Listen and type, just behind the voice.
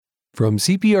From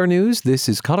CPR News, this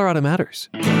is Colorado Matters.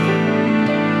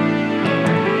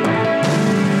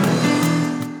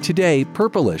 Today,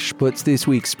 Purplish puts this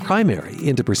week's primary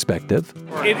into perspective.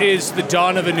 It is the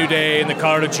dawn of a new day in the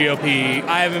Colorado GOP.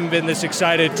 I haven't been this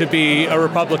excited to be a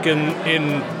Republican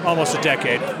in almost a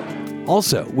decade.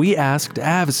 Also, we asked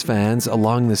Avs fans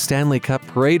along the Stanley Cup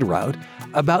parade route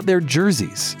about their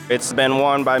jerseys. It's been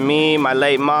worn by me, my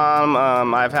late mom.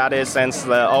 I've had it since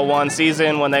the 01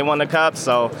 season when they won the Cup,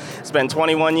 so it's been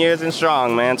 21 years and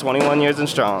strong, man, 21 years and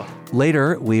strong.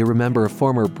 Later, we remember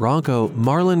former Bronco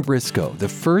Marlon Briscoe, the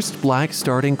first black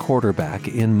starting quarterback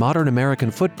in modern American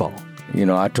football. You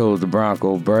know, I told the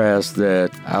Bronco brass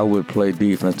that I would play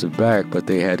defensive back, but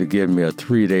they had to give me a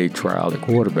 3-day trial at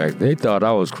quarterback. They thought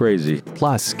I was crazy.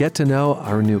 Plus, get to know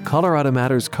our new Colorado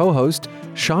Matters co-host,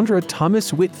 Chandra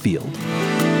Thomas Whitfield.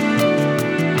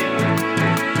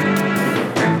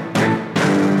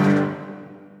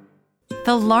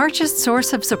 The largest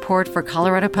source of support for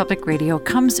Colorado Public Radio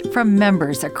comes from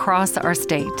members across our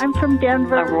state. I'm from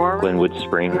Denver, Aurora, Glenwood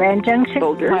Springs, Grand Junction,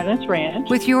 Boulder, Pinus Ranch.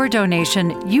 With your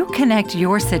donation, you connect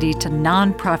your city to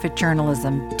nonprofit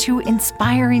journalism, to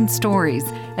inspiring stories,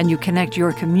 and you connect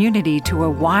your community to a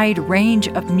wide range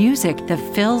of music that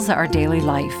fills our daily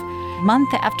life.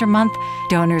 Month after month,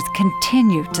 donors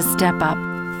continue to step up.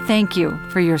 Thank you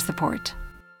for your support.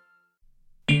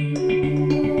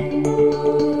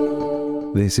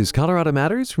 This is Colorado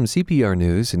Matters from CPR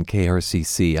News and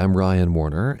KRCC. I'm Ryan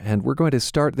Warner, and we're going to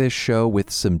start this show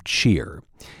with some cheer.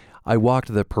 I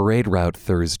walked the parade route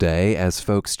Thursday as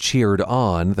folks cheered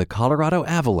on the Colorado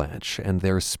Avalanche and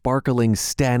their sparkling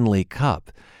Stanley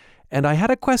Cup. And I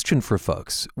had a question for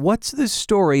folks. What's the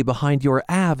story behind your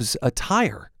Avs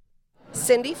attire?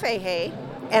 Cindy Fahey,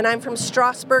 and I'm from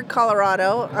Strasburg,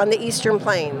 Colorado, on the Eastern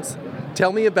Plains.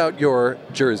 Tell me about your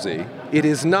jersey. It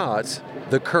is not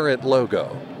the current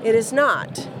logo. It is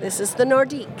not. This is the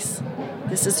Nordiques.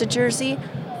 This is a jersey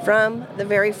from the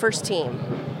very first team.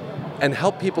 And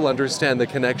help people understand the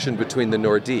connection between the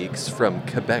Nordiques from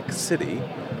Quebec City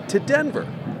to Denver.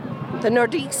 The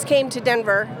Nordiques came to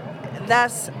Denver,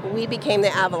 thus we became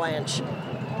the Avalanche.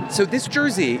 So this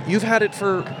jersey, you've had it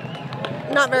for...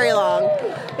 Not very long.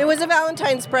 It was a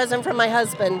Valentine's present from my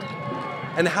husband.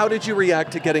 And how did you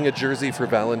react to getting a jersey for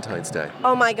Valentine's Day?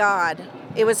 Oh my God.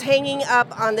 It was hanging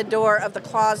up on the door of the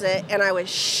closet, and I was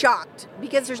shocked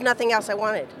because there's nothing else I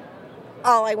wanted.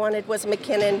 All I wanted was a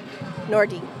McKinnon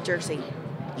Nordique jersey.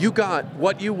 You got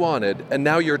what you wanted, and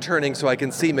now you're turning so I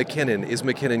can see McKinnon. Is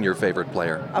McKinnon your favorite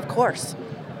player? Of course.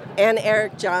 And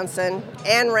Eric Johnson,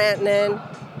 and Rantanen.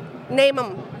 Name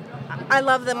them. I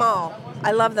love them all.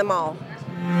 I love them all.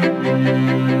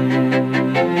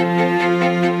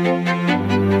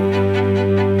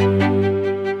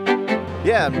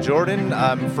 Yeah, I'm Jordan.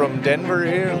 I'm from Denver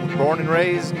here, born and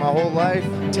raised my whole life.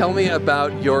 Tell me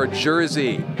about your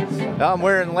jersey. I'm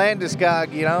wearing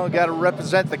Landeskog, got to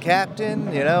represent the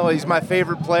captain. He's my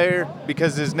favorite player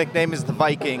because his nickname is the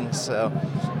Viking. So,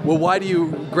 well, why do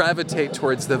you gravitate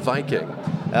towards the Viking?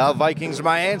 Vikings are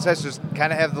my ancestors,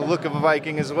 kind of have the look of a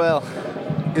Viking as well.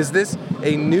 Is this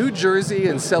a new jersey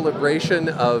in celebration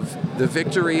of the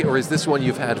victory, or is this one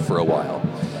you've had for a while?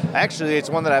 Actually, it's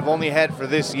one that I've only had for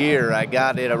this year. I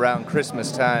got it around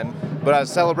Christmas time, but I was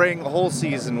celebrating the whole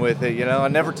season with it. I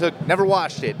never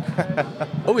washed it.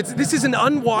 Oh, this is an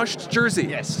unwashed jersey.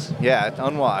 Yes. Yeah, it's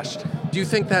unwashed. Do you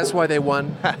think that's why they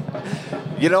won?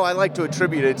 I like to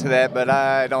attribute it to that, but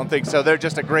I don't think so. They're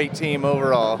just a great team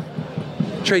overall.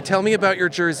 Trey, tell me about your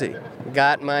jersey.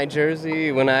 Got my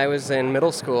jersey when I was in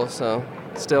middle school, so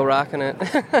still rocking it.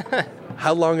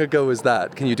 How long ago was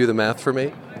that? Can you do the math for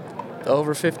me?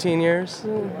 Over 15 years.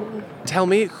 Tell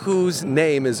me whose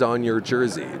name is on your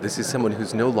jersey. This is someone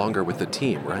who's no longer with the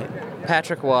team, right?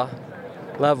 Patrick Waugh.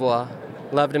 Love Waugh.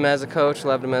 Loved him as a coach,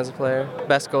 loved him as a player.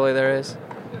 Best goalie there is.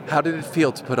 How did it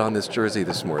feel to put on this jersey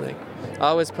this morning?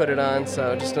 Always put it on,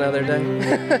 so just another day.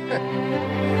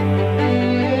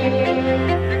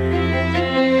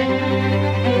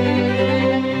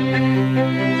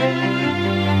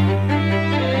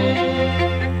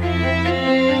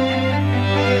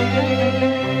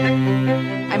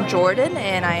 Jordan,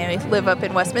 and I live up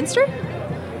in Westminster.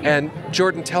 And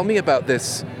Jordan, tell me about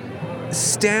this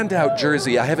standout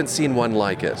jersey. I haven't seen one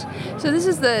like it. So this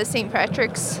is the St.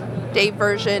 Patrick's Day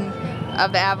version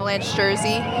of the Avalanche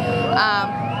jersey.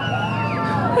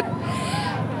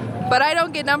 But I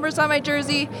don't get numbers on my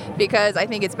jersey because I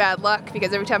think it's bad luck,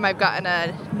 because every time I've gotten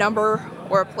a number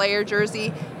or a player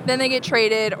jersey, then they get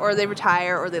traded or they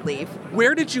retire or they leave.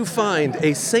 Where did you find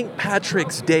a St.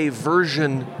 Patrick's Day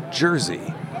version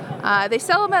jersey? They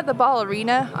sell them at the Ball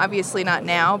Arena, obviously not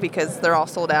now because they're all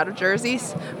sold out of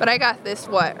jerseys. But I got this,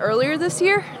 earlier this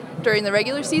year during the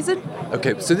regular season.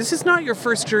 Okay, so this is not your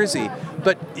first jersey,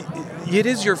 but it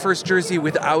is your first jersey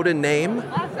without a name?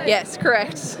 Yes,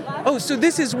 correct. Oh, so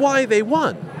this is why they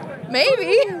won?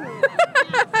 Maybe.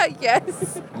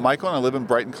 Yes. Michael and I live in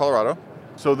Brighton, Colorado.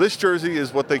 So this jersey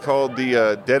is what they call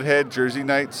the Deadhead Jersey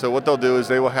Night. So what they'll do is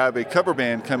they will have a cover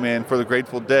band come in for the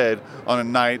Grateful Dead on a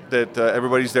night that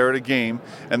everybody's there at a game,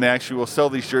 and they actually will sell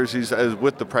these jerseys as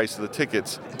with the price of the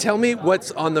tickets. Tell me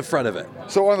what's on the front of it.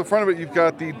 So on the front of it, you've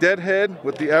got the Deadhead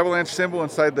with the avalanche symbol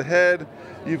inside the head.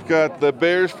 You've got the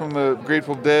bears from the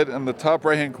Grateful Dead in the top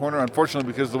right-hand corner.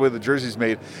 Unfortunately, because of the way the jersey's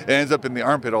made, it ends up in the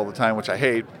armpit all the time, which I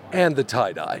hate. And the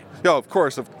tie-dye. Yeah, of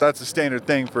course. That's a standard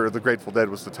thing for the Grateful Dead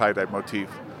was the tie-dye motif.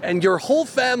 And your whole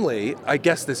family, I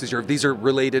guess these are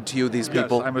related to you, these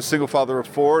people? Yes, I'm a single father of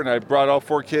 4, and I brought all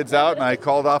 4 kids out, and I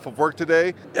called off of work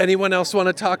today. Anyone else want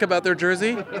to talk about their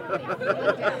jersey?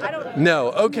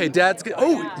 No. Okay, Dad's...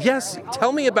 Oh, yes.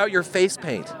 Tell me about your face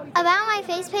paint. About my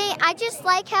face paint, I just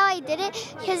like how I did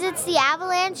it because it's the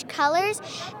Avalanche colors,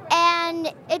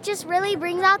 and it just really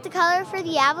brings out the color for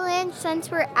the Avalanche since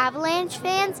we're Avalanche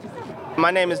fans. My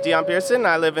name is Dion Pearson.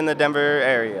 I live in the Denver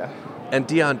area. And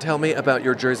Dion, tell me about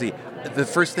your jersey. The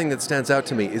first thing that stands out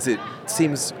to me is it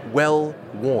seems well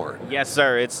worn. Yes,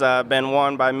 sir. It's been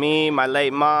worn by me, my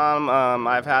late mom.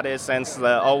 I've had it since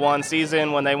the 01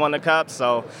 season when they won the Cup,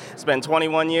 so it's been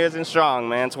 21 years and strong,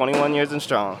 man. 21 years and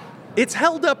strong. It's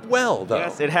held up well, though.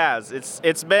 Yes, it has.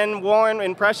 It's been worn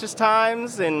in precious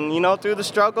times and, through the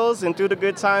struggles and through the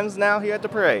good times now here at the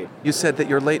parade. You said that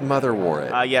your late mother wore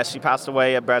it. Yes, she passed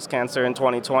away of breast cancer in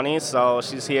 2020, so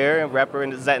she's here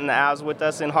representing the Avs with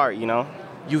us in heart,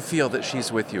 You feel that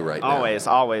she's with you right now?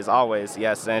 Always,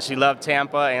 yes. And she loved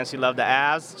Tampa and she loved the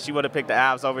Avs. She would have picked the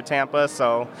Avs over Tampa,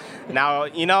 so now,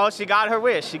 she got her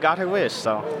wish.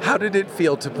 So. How did it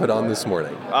feel to put on this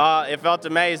morning? It felt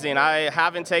amazing. I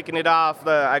haven't taken it off.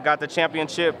 I got the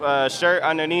championship shirt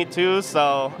underneath too,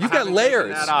 so. You've got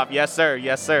layers. That off. Yes,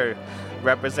 sir.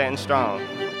 Representing strong.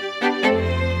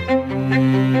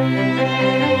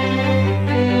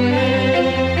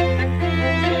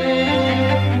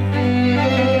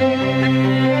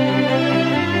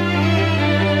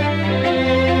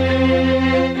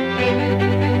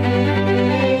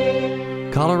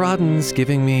 Coloradans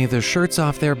giving me the shirts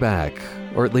off their back,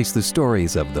 or at least the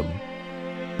stories of them.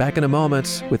 Back in a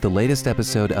moment with the latest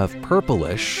episode of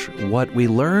Purplish, what we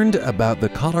learned about the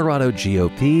Colorado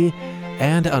GOP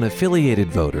and unaffiliated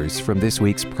voters from this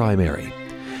week's primary.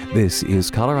 This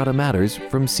is Colorado Matters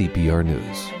from CPR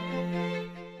News.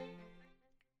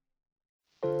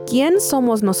 ¿Quién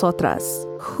somos nosotras?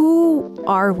 Who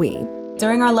are we?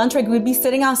 During our lunch break, we'd be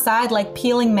sitting outside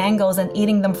peeling mangoes and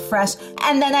eating them fresh.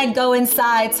 And then I'd go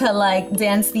inside to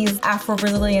dance these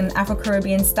Afro-Brazilian,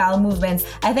 Afro-Caribbean style movements.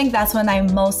 I think that's when I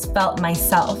most felt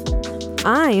myself.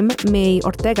 I'm May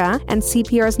Ortega, and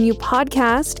CPR's new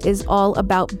podcast is all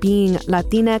about being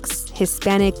Latinx,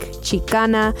 Hispanic,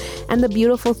 Chicana, and the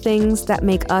beautiful things that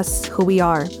make us who we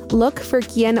are. Look for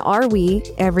 ¿Quién Are We?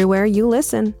 Everywhere you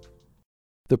listen.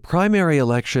 The primary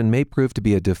election may prove to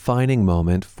be a defining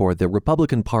moment for the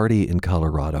Republican Party in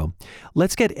Colorado.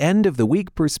 Let's get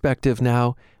end-of-the-week perspective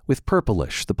now with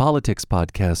Purplish, the politics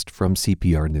podcast from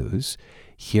CPR News.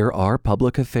 Here are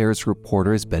public affairs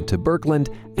reporters Bente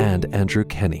Berglund and Andrew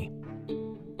Kenny.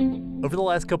 Over the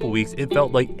last couple weeks, it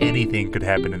felt like anything could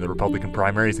happen in the Republican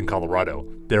primaries in Colorado.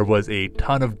 There was a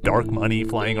ton of dark money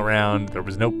flying around. There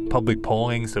was no public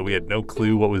polling, so we had no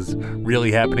clue what was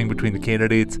really happening between the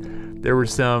candidates. There were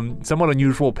some somewhat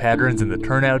unusual patterns in the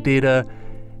turnout data,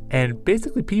 and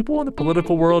basically people in the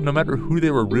political world, no matter who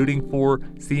they were rooting for,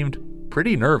 seemed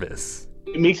pretty nervous.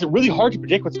 It makes it really hard to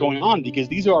predict what's going on because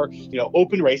these are,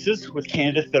 open races with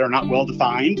candidates that are not well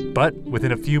defined. But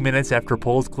within a few minutes after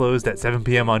polls closed at 7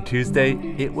 p.m. on Tuesday,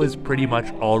 it was pretty much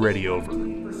already over.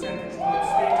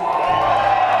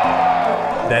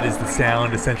 That is the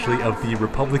sound, essentially, of the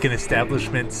Republican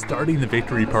establishment starting the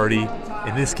victory party.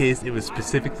 In this case, it was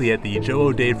specifically at the Joe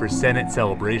O'Dea for Senate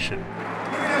celebration.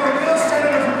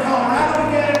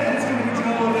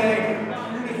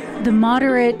 The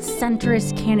moderate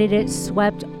centrist candidate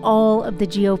swept all of the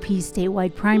GOP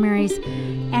statewide primaries,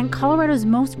 and Colorado's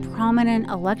most prominent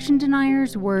election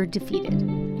deniers were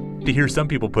defeated. To hear some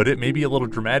people put it, maybe a little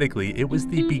dramatically, it was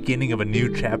the beginning of a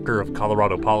new chapter of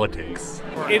Colorado politics.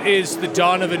 It is the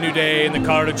dawn of a new day in the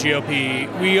Colorado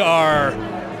GOP. We are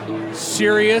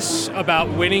serious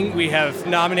about winning. We have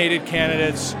nominated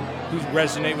candidates who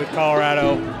resonate with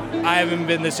Colorado. I haven't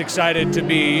been this excited to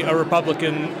be a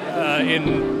Republican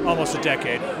in almost a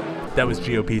decade. That was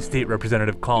GOP State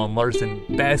Representative Colin Larson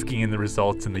basking in the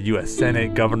results in the U.S.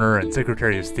 Senate, Governor, and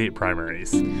Secretary of State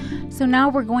primaries. So now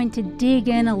we're going to dig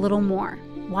in a little more.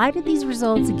 Why did these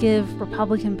results give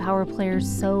Republican power players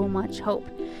so much hope?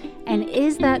 And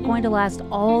is that going to last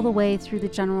all the way through the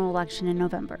general election in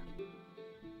November?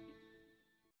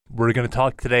 We're going to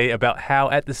talk today about how,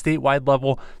 at the statewide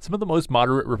level, some of the most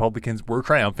moderate Republicans were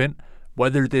triumphant,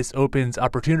 whether this opens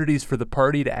opportunities for the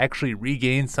party to actually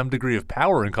regain some degree of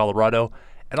power in Colorado,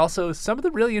 and also some of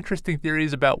the really interesting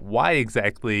theories about why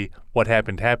exactly what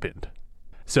happened.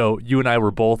 So you and I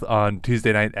were both on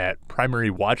Tuesday night at primary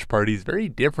watch parties, very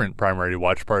different primary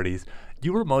watch parties.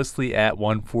 You were mostly at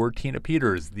one for Tina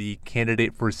Peters, the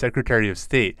candidate for Secretary of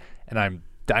State, and I'm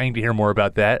dying to hear more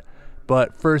about that.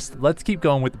 But first, let's keep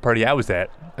going with the party I was at,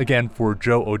 again for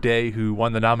Joe O'Dea, who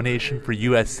won the nomination for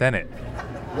U.S. Senate.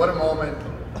 What a moment,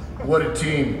 what a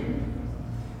team,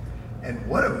 and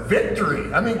what a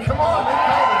victory. I mean, come on, they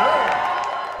called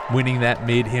it early. Winning that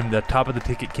made him the top of the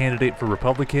ticket candidate for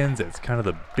Republicans. It's kind of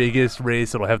the biggest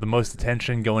race that'll have the most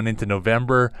attention going into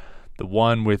November, the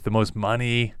one with the most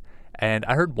money. And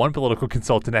I heard one political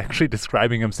consultant actually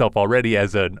describing himself already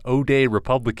as an O'Dea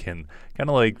Republican, kind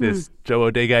of like this Joe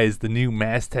O'Dea guy is the new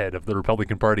masthead of the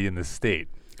Republican Party in this state.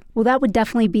 Well, that would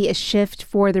definitely be a shift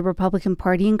for the Republican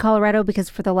Party in Colorado because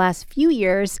for the last few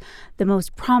years, the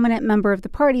most prominent member of the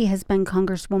party has been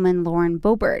Congresswoman Lauren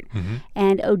Boebert.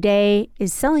 And O'Dea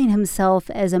is selling himself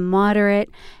as a moderate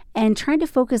and trying to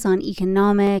focus on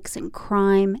economics and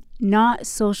crime, not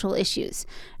social issues.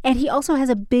 And he also has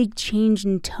a big change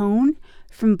in tone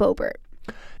from Boebert.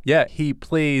 Yeah, he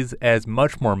plays as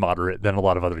much more moderate than a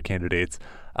lot of other candidates.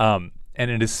 And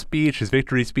in his speech, his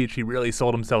victory speech, he really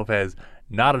sold himself as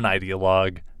not an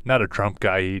ideologue, not a Trump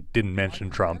guy. He didn't mention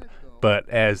Trump, but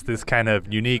as this kind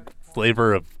of unique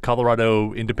flavor of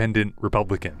Colorado independent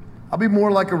Republican. I'll be more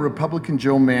like a Republican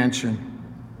Joe Manchin.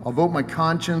 I'll vote my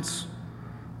conscience.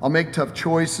 I'll make tough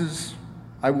choices.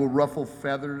 I will ruffle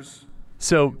feathers.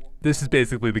 So this is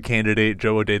basically the candidate,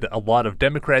 Joe O'Dea, that a lot of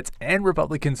Democrats and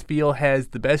Republicans feel has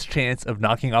the best chance of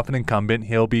knocking off an incumbent.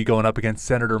 He'll be going up against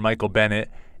Senator Michael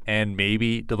Bennet and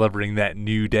maybe delivering that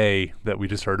new day that we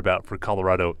just heard about for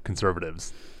Colorado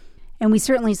conservatives. And we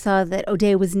certainly saw that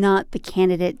O'Dea was not the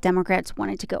candidate Democrats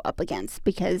wanted to go up against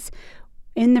because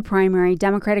in the primary,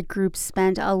 Democratic groups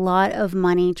spent a lot of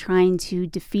money trying to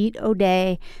defeat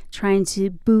O'Dea, trying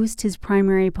to boost his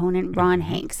primary opponent, Ron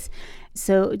Hanks.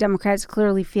 So Democrats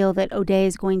clearly feel that O'Dea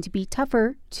is going to be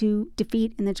tougher to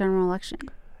defeat in the general election.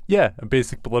 Yeah, a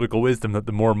basic political wisdom that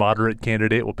the more moderate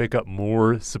candidate will pick up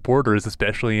more supporters,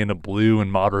 especially in a blue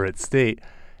and moderate state.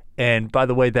 And by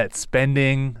the way, that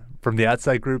spending from the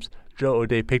outside groups, Joe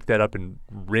O'Dea picked that up and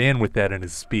ran with that in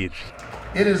his speech.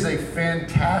 It is a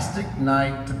fantastic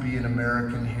night to be an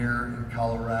American here in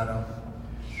Colorado.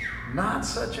 Not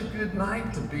such a good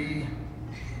night to be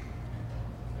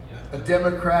a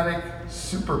Democratic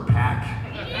super PAC.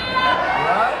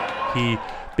 Right? He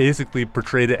basically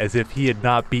portrayed it as if he had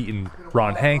not beaten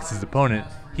Ron Hanks, his opponent.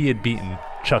 He had beaten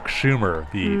Chuck Schumer,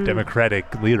 the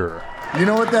Democratic leader. You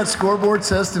know what that scoreboard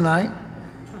says tonight?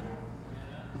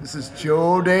 This is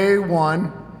Joe O'Dea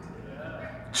 1,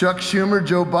 Chuck Schumer,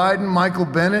 Joe Biden, Michael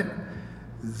Bennet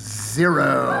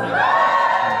 0.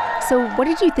 So what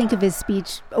did you think of his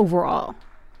speech overall?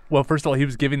 Well, first of all, he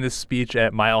was giving this speech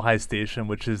at Mile High Station,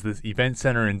 which is this event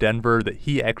center in Denver that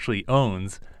he actually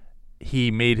owns. He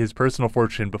made his personal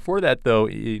fortune before that, though,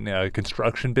 in a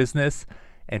construction business,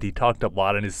 and he talked a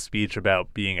lot in his speech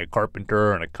about being a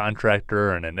carpenter and a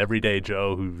contractor and an everyday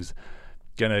Joe who's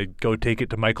going to go take it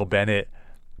to Michael Bennet.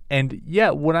 And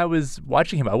yeah, when I was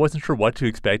watching him, I wasn't sure what to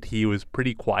expect. He was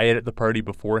pretty quiet at the party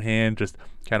beforehand, just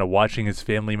kind of watching his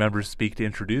family members speak to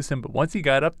introduce him. But once he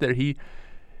got up there, he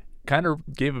kind of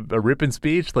gave a ripping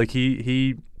speech. Like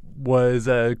he was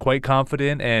quite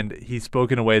confident, and he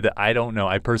spoke in a way that I don't know.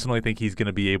 I personally think he's going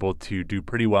to be able to do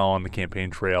pretty well on the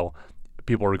campaign trail.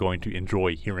 People are going to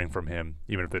enjoy hearing from him,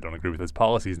 even if they don't agree with his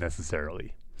policies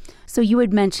necessarily. So you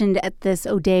had mentioned at this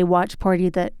O'Dea watch party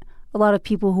that a lot of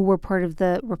people who were part of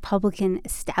the Republican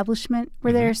establishment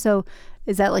were there. So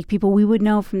is that like people we would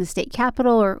know from the state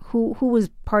capitol, or who was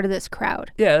part of this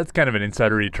crowd? Yeah, that's kind of an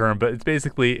insidery term, but it's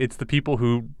basically it's the people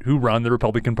who run the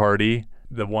Republican Party,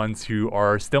 the ones who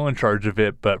are still in charge of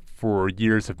it, but for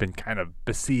years have been kind of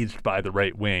besieged by the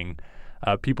right wing.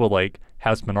 People like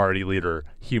House Minority Leader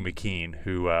Hugh McKean,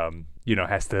 who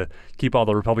has to keep all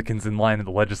the Republicans in line in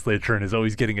the legislature and is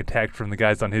always getting attacked from the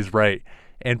guys on his right.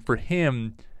 And for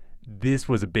him, this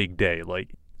was a big day.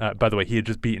 By the way, he had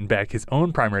just beaten back his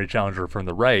own primary challenger from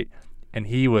the right, and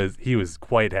he was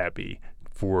quite happy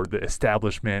for the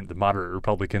establishment, the moderate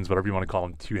Republicans, whatever you want to call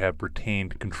them, to have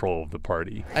retained control of the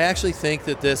party. I actually think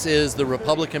that this is the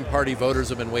Republican Party voters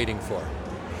have been waiting for.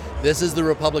 This is the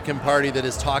Republican Party that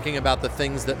is talking about the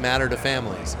things that matter to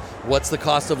families. What's the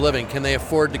cost of living? Can they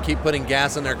afford to keep putting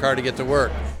gas in their car to get to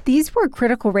work? These were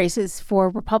critical races for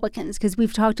Republicans because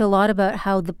we've talked a lot about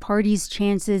how the party's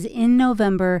chances in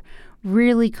November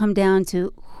really come down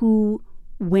to who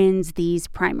wins these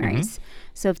primaries.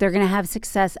 So if they're going to have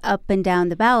success up and down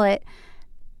the ballot,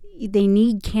 they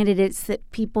need candidates that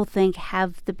people think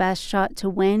have the best shot to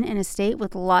win in a state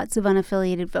with lots of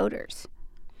unaffiliated voters.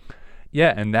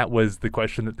 Yeah, and that was the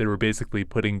question that they were basically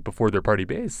putting before their party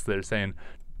base. They're saying,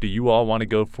 do you all want to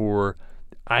go for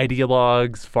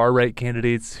ideologues, far-right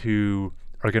candidates who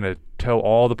are going to toe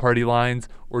all the party lines,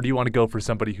 or do you want to go for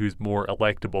somebody who's more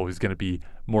electable, who's going to be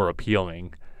more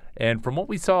appealing? And from what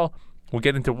we saw, we'll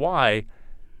get into why,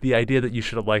 the idea that you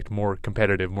should elect more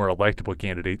competitive, more electable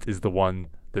candidates is the one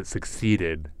that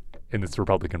succeeded in this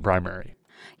Republican primary.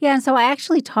 Yeah, and so I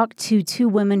actually talked to two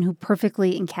women who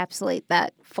perfectly encapsulate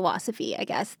that philosophy, I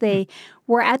guess. They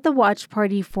were at the watch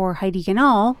party for Heidi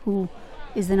Ganahl, who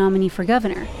is the nominee for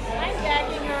governor. I'm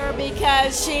backing her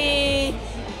because she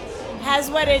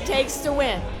has what it takes to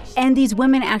win. And these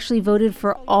women actually voted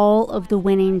for all of the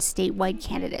winning statewide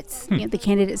candidates, the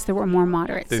candidates that were more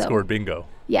moderate. They scored bingo.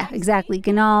 Yeah, exactly.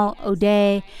 Ganahl,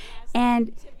 O'Dea,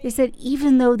 and they said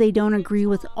even though they don't agree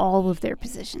with all of their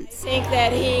positions. I think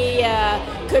that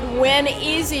he could win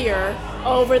easier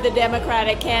over the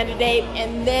Democratic candidate,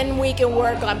 and then we can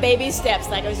work on baby steps,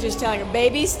 like I was just telling her,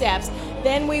 baby steps.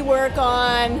 Then we work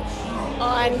on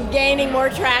gaining more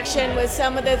traction with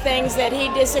some of the things that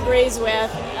he disagrees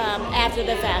with after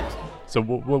the fact. So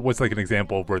what's like an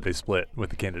example of where they split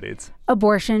with the candidates?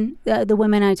 Abortion. The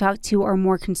women I talked to are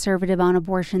more conservative on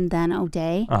abortion than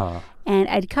O'Dea. And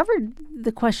I'd covered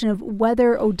the question of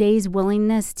whether O'Dea's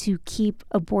willingness to keep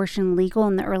abortion legal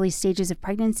in the early stages of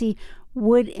pregnancy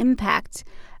would impact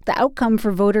the outcome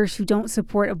for voters who don't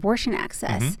support abortion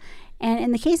access. And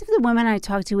in the case of the women I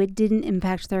talked to, it didn't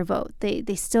impact their vote.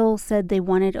 They still said they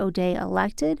wanted O'Dea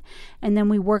elected, and then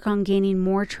we work on gaining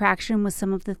more traction with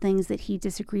some of the things that he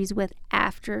disagrees with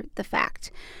after the fact.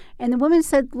 And the women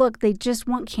said, look, they just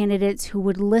want candidates who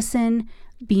would listen,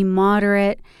 be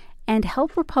moderate, and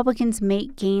help Republicans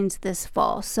make gains this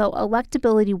fall. So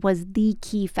electability was the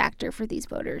key factor for these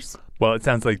voters. Well, it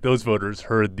sounds like those voters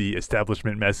heard the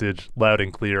establishment message loud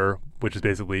and clear, which is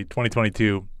basically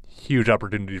 2022, huge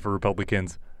opportunity for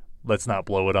Republicans. Let's not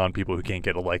blow it on people who can't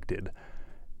get elected.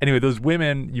 Anyway, those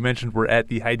women you mentioned were at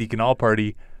the Heidi Ganahl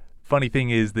party. Funny thing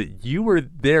is that you were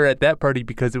there at that party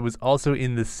because it was also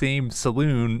in the same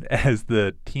saloon as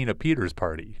the Tina Peters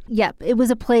party. Yep. It was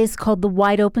a place called the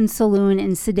Wide Open Saloon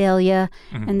in Sedalia,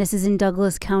 and this is in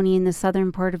Douglas County in the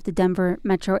southern part of the Denver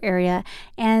metro area.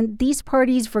 And these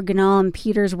parties for Ganahl and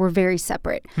Peters were very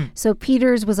separate. So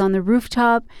Peters was on the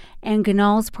rooftop, and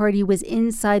Ganahl's party was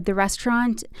inside the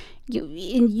restaurant. You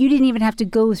didn't even have to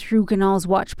go through Ganahl's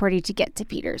watch party to get to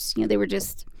Peters. They were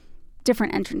just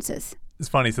different entrances. It's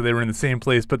funny. So they were in the same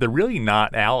place, but they're really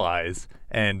not allies.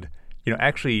 And,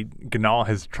 actually, Ganahl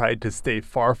has tried to stay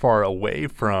far, far away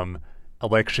from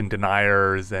election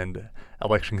deniers and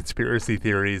election conspiracy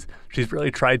theories. She's really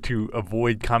tried to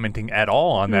avoid commenting at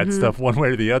all on that stuff one way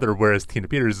or the other, whereas Tina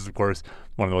Peters is, of course,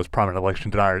 one of the most prominent election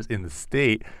deniers in the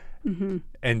state.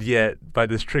 And yet, by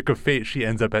this trick of fate, she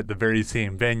ends up at the very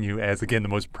same venue as, again, the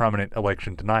most prominent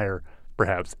election denier,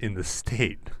 perhaps, in the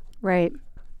state. Right.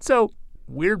 So,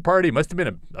 weird party. Must have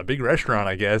been a big restaurant,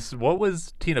 I guess. What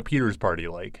was Tina Peters' party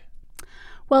like?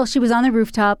 Well, she was on the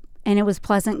rooftop, and it was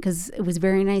pleasant because it was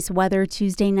very nice weather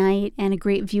Tuesday night and a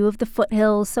great view of the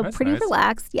foothills, so That's pretty nice.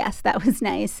 relaxed. Yes, that was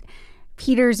nice.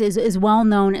 Peters is well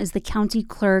known as the county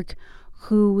clerk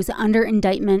who was under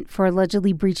indictment for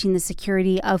allegedly breaching the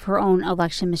security of her own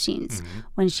election machines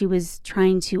when she was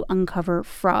trying to uncover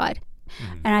fraud.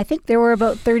 And I think there were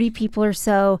about 30 people or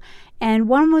so, and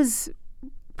one was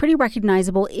pretty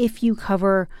recognizable if you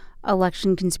cover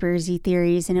election conspiracy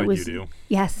theories. And it was, you do.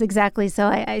 Yes, exactly. So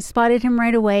I spotted him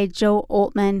right away, Joe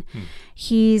Oltmann.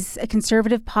 He's a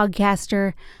conservative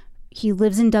podcaster. He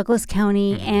lives in Douglas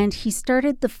County, and he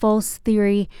started the false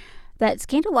theory that's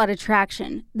gained a lot of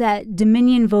traction, that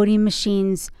Dominion voting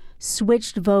machines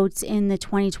switched votes in the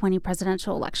 2020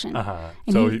 presidential election.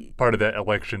 So part of that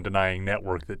election denying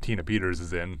network that Tina Peters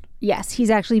is in. Yes,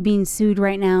 he's actually being sued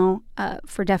right now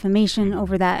for defamation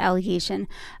over that allegation.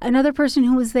 Another person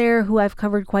who was there, who I've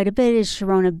covered quite a bit, is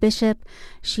Sharona Bishop.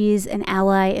 She's an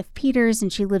ally of Peters,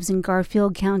 and she lives in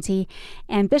Garfield County.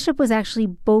 And Bishop was actually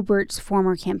Boebert's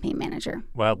former campaign manager.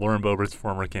 Well, Lauren Boebert's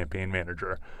former campaign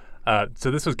manager.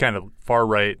 So this was kind of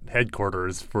far-right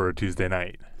headquarters for a Tuesday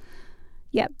night.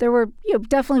 Yeah, there were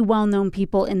definitely well-known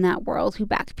people in that world who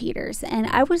backed Peters. And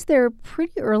I was there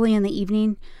pretty early in the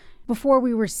evening before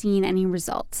we were seeing any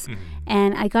results. Mm-hmm.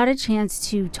 And I got a chance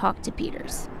to talk to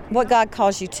Peters. What God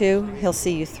calls you to, he'll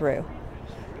see you through.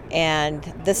 And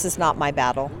this is not my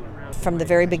battle. From the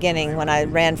very beginning, when I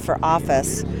ran for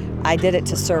office, I did it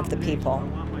to serve the people.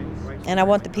 And I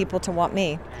want the people to want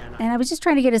me. And I was just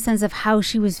trying to get a sense of how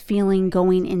she was feeling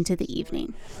going into the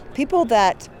evening. People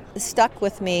that stuck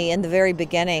with me in the very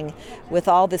beginning with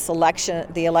all this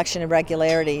the election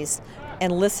irregularities,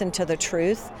 and listened to the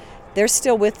truth, they're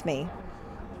still with me.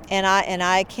 And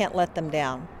I can't let them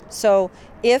down. So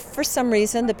if for some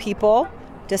reason the people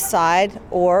decide,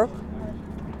 or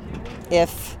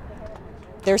if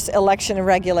there's election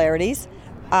irregularities,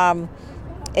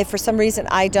 if for some reason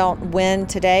I don't win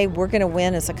today, we're going to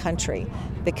win as a country,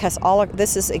 because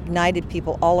this has ignited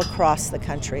people all across the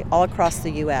country, all across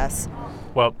the U.S.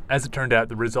 Well, as it turned out,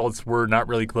 the results were not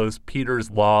really close. Peters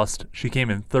lost. She came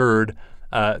in third.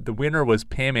 The winner was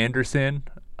Pam Anderson,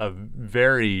 a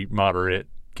very moderate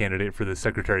candidate for the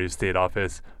Secretary of State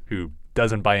office who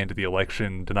doesn't buy into the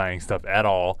election denying stuff at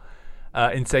all.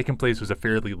 In second place was a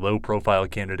fairly low-profile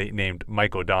candidate named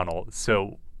Mike O'Donnell.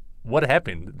 So what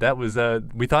happened? That was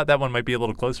we thought that one might be a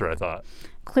little closer, I thought.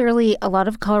 Clearly, a lot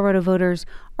of Colorado voters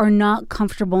are not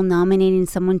comfortable nominating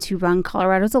someone to run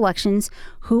Colorado's elections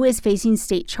who is facing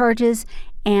state charges,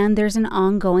 and there's an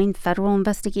ongoing federal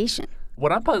investigation.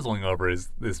 What I'm puzzling over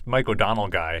is this Mike O'Donnell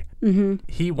guy. Mm-hmm.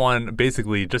 He won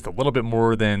basically just a little bit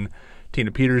more than Tina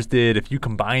Peters did. If you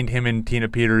combined him and Tina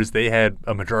Peters, they had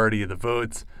a majority of the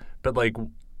votes. But, like,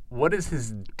 what is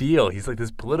his deal? He's like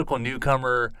this political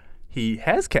newcomer. He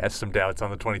has cast some doubts on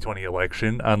the 2020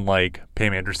 election, unlike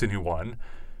Pam Anderson, who won.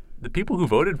 The people who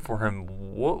voted for him,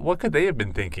 what could they have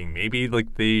been thinking? Maybe,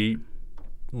 like, they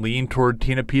lean toward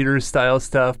Tina Peters style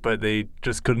stuff, but they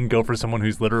just couldn't go for someone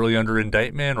who's literally under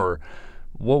indictment, or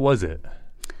what was it?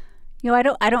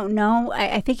 I don't know.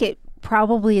 I think it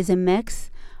probably is a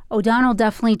mix. O'Donnell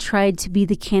definitely tried to be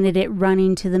the candidate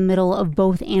running to the middle of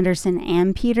both Anderson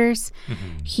and Peters.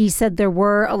 Mm-hmm. He said there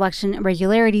were election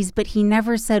irregularities, but he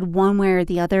never said one way or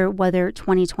the other whether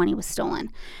 2020 was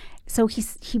stolen. So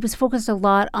he was focused a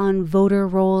lot on voter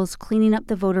rolls, cleaning up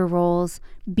the voter rolls,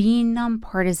 being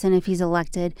nonpartisan if he's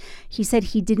elected. He said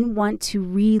he didn't want to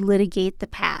relitigate the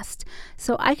past.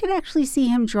 So I could actually see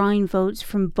him drawing votes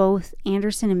from both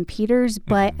Anderson and Peters,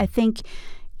 but I think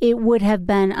it would have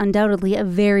been undoubtedly a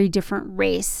very different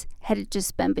race had it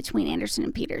just been between Anderson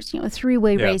and Peters. A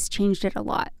three-way race changed it a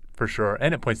lot. For sure.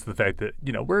 And it points to the fact that,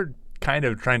 we're kind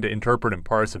of trying to interpret and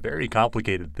parse a very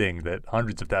complicated thing that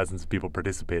hundreds of thousands of people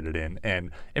participated in.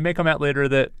 And it may come out later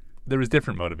that there was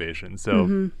different motivation.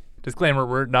 So, disclaimer,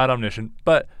 we're not omniscient.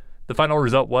 But the final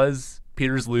result was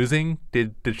Peters losing.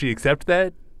 Did she accept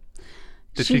that?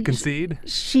 Did she concede?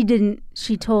 She didn't.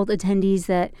 She told attendees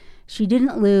that she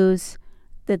didn't lose,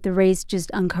 that the race just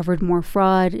uncovered more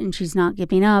fraud, and she's not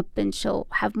giving up, and she'll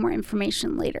have more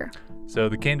information later. So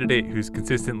the candidate who's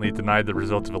consistently denied the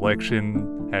results of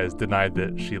election has denied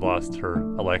that she lost her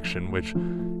election, which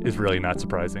is really not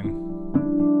surprising.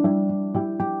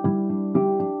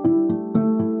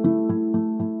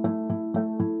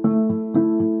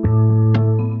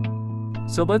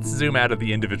 So let's zoom out of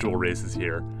the individual races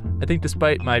here. I think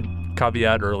despite my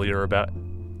caveat earlier about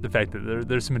the fact that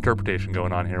there's some interpretation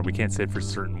going on here, we can't say for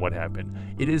certain what happened.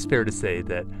 It is fair to say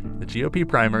that the GOP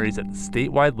primaries at the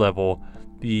statewide level,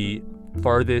 the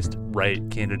farthest right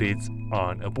candidates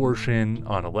on abortion,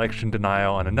 on election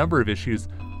denial, on a number of issues,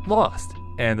 lost.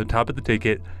 And the top of the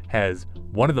ticket has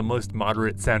one of the most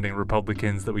moderate sounding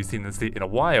Republicans that we've seen in the state in a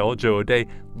while, Joe O'Dea,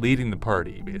 leading the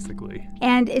party, basically.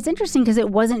 And it's interesting because it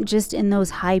wasn't just in those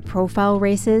high profile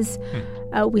races.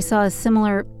 We saw a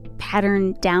similar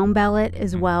pattern down ballot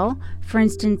as well. For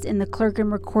instance, in the clerk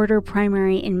and recorder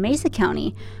primary in Mesa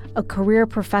County, a career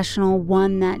professional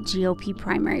won that GOP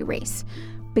primary race.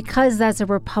 Because that's a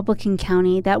Republican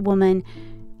county, that woman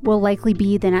will likely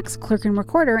be the next clerk and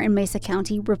recorder in Mesa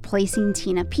County, replacing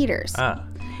Tina Peters.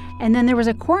 And then there was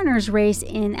a coroner's race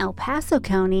in El Paso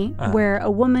County where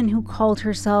a woman who called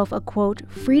herself a, quote,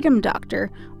 freedom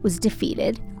doctor was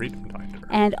defeated. Freedom doctor.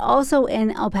 And also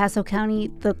in El Paso County,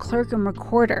 the clerk and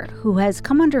recorder, who has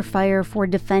come under fire for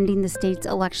defending the state's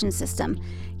election system.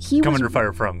 Under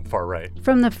fire from far right.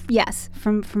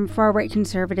 From far right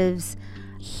conservatives.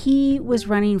 He was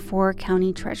running for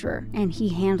county treasurer, and he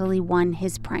handily won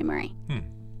his primary.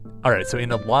 All right, so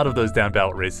in a lot of those down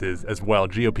ballot races as well,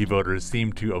 GOP voters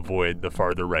seem to avoid the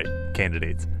farther right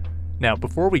candidates. Now,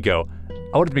 before we go,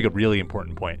 I wanted to make a really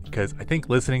important point because I think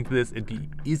listening to this, it'd be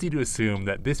easy to assume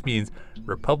that this means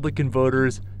Republican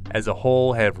voters as a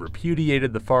whole have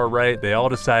repudiated the far right. They all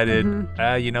decided,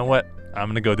 you know what, I'm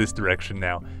going to go this direction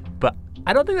now. But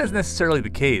I don't think that's necessarily the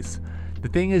case. The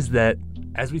thing is that,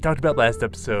 as we talked about last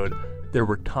episode, there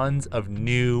were tons of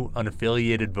new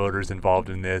unaffiliated voters involved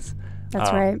in this.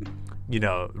 That's right. You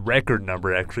know, record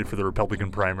number actually for the Republican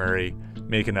primary,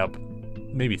 making up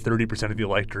maybe 30% of the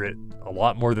electorate, a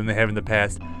lot more than they have in the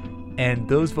past. And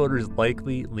those voters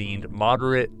likely leaned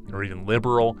moderate or even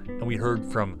liberal. And we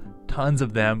heard from tons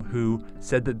of them who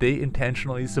said that they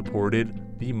intentionally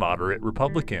supported the moderate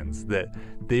Republicans, that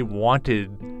they wanted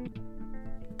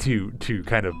to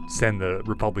kind of send the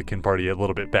Republican Party a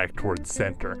little bit back towards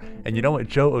center. And you know what?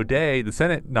 Joe O'Dea, the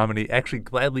Senate nominee, actually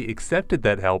gladly accepted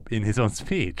that help in his own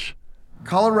speech.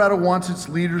 Colorado wants its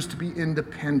leaders to be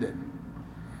independent.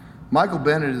 Michael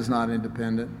Bennet is not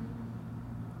independent.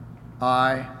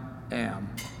 I am.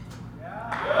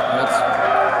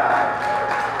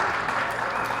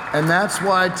 That's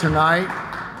why tonight,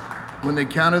 when they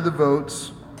counted the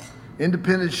votes,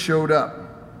 independents showed up.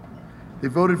 They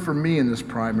voted for me in this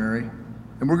primary,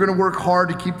 and we're going to work hard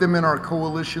to keep them in our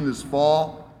coalition this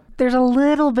fall. There's a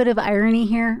little bit of irony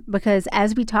here because,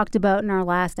 as we talked about in our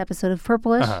last episode of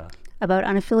Purplish about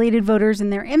unaffiliated voters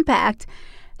and their impact,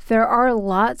 there are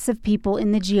lots of people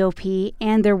in the GOP,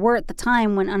 and there were at the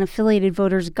time when unaffiliated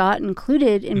voters got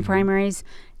included in primaries,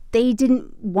 they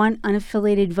didn't want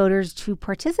unaffiliated voters to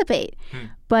participate.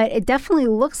 But it definitely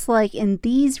looks like in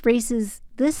these races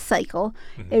this cycle,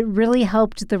 it really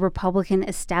helped the Republican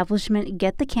establishment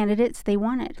get the candidates they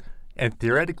wanted. And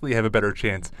theoretically have a better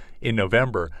chance in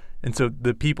November. And so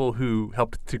the people who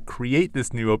helped to create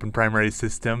this new open primary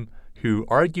system, who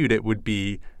argued it would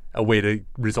be a way to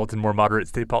result in more moderate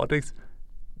state politics,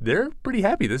 they're pretty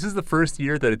happy. This is the first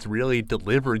year that it's really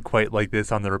delivered quite like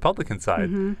this on the Republican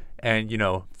side. And, you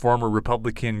know, former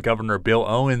Republican Governor Bill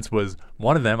Owens was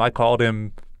one of them. I called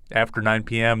him after 9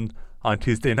 p.m. on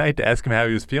Tuesday night to ask him how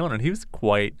he was feeling, and he was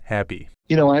quite happy.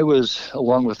 You know, I was,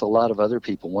 along with a lot of other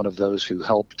people, one of those who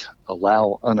helped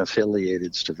allow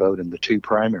unaffiliateds to vote in the two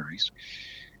primaries,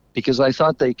 because I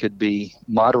thought they could be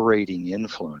moderating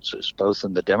influences, both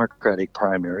in the Democratic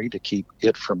primary to keep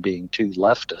it from being too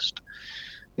leftist,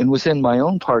 and within my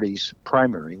own party's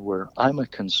primary, where I'm a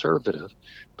conservative,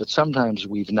 but sometimes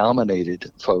we've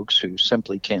nominated folks who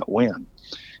simply can't win.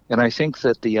 And I think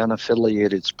that the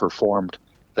unaffiliateds performed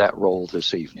that role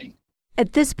this evening.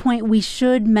 At this point, we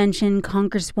should mention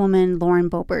Congresswoman Lauren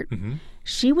Boebert.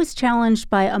 She was challenged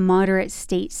by a moderate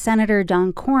state senator,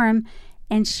 Don Quorum,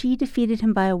 and she defeated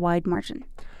him by a wide margin.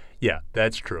 Yeah,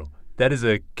 that's true. That is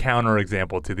a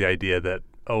counterexample to the idea that,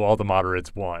 all the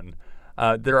moderates won.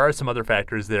 There are some other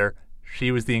factors there.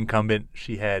 She was the incumbent.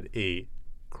 She had a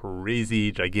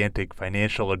crazy, gigantic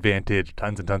financial advantage,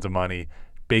 tons and tons of money,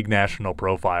 big national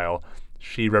profile.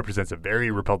 She represents a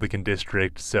very Republican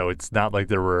district, so it's not like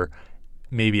there were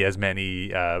maybe as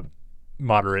many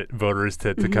moderate voters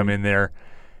to come in there.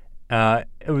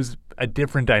 It was a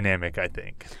different dynamic, I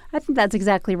think. I think that's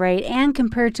exactly right. And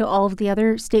compared to all of the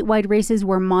other statewide races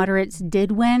where moderates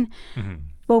did win,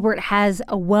 Boebert has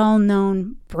a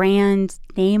well-known brand,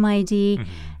 name ID,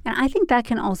 and I think that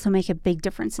can also make a big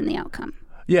difference in the outcome.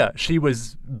 Yeah, she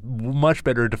was much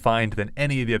better defined than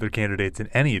any of the other candidates in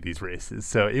any of these races.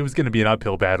 So it was going to be an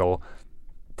uphill battle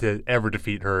to ever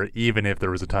defeat her, even if there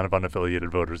was a ton of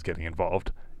unaffiliated voters getting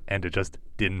involved. And it just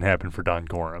didn't happen for Don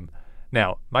Quorum.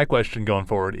 Now, my question going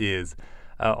forward is,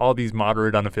 all these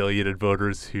moderate unaffiliated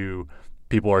voters who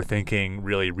people are thinking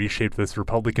really reshaped this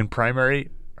Republican primary,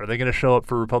 are they going to show up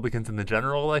for Republicans in the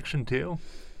general election too?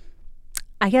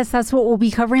 I guess that's what we'll be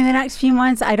covering the next few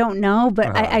months. I don't know,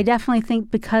 but I definitely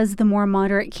think because the more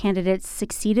moderate candidates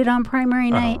succeeded on primary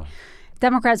night,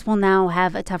 Democrats will now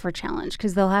have a tougher challenge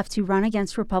because they'll have to run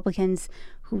against Republicans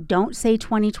who don't say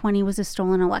 2020 was a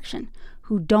stolen election,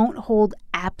 who don't hold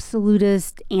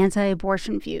absolutist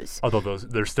anti-abortion views. Although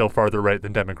they're still farther right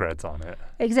than Democrats on it.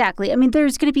 Exactly. I mean,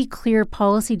 there's going to be clear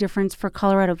policy difference for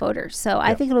Colorado voters. So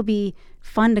I think it'll be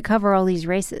fun to cover all these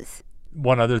races.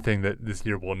 One other thing that this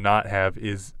year will not have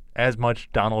is as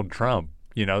much Donald Trump.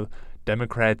 You know,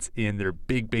 Democrats in their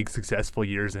big successful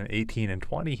years in 18 and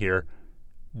 20 here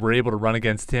were able to run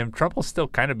against him. Trump will still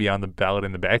kind of be on the ballot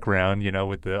in the background, you know,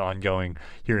 with the ongoing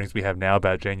hearings we have now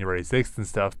about January 6th and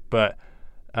stuff. But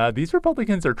these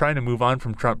Republicans are trying to move on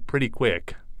from Trump pretty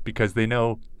quick because they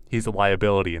know he's a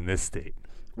liability in this state.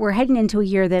 We're heading into a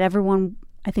year that everyone,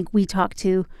 I think we talk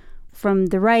to from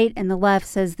the right and the left,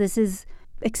 says this is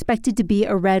expected to be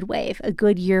a red wave, a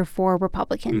good year for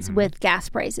Republicans with gas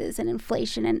prices and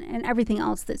inflation and everything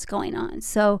else that's going on.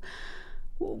 So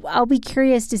I'll be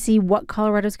curious to see what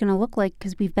Colorado's going to look like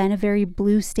because we've been a very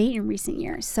blue state in recent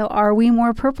years. So are we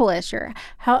more purplish, or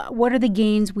what are the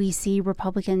gains we see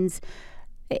Republicans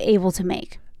able to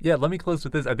make? Yeah, let me close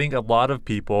with this. I think a lot of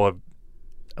people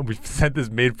we've said this,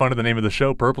 made fun of the name of the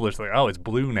show, purplish, like, oh, it's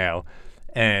blue now,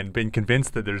 and been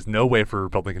convinced that there's no way for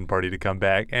Republican Party to come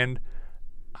back. And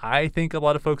I think a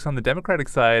lot of folks on the Democratic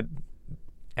side,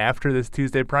 after this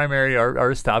Tuesday primary,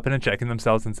 are stopping and checking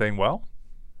themselves and saying, well,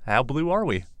 how blue are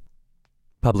we?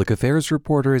 Public affairs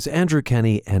reporters Andrew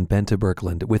Kenny and Bente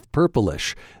Birkeland with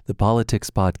Purplish, the politics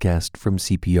podcast from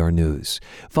CPR News.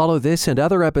 Follow this and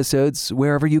other episodes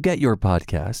wherever you get your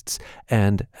podcasts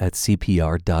and at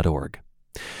CPR.org.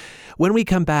 When we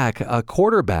come back, a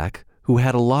quarterback who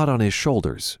had a lot on his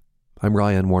shoulders. I'm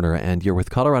Ryan Warner, and you're with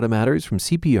Colorado Matters from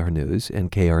CPR News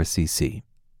and KRCC.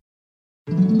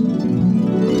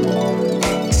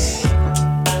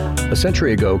 A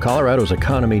century ago, Colorado's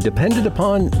economy depended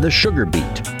upon the sugar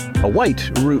beet, a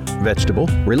white root vegetable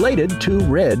related to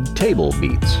red table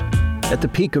beets. At the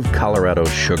peak of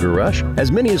Colorado's sugar rush,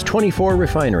 as many as 24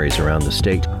 refineries around the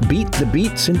state beat the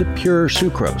beets into pure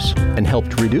sucrose and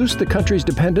helped reduce the country's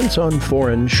dependence on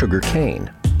foreign sugar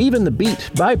cane. Even the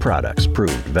beet byproducts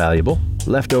proved valuable.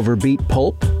 Leftover beet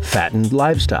pulp fattened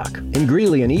livestock. In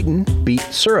Greeley and Eaton, beet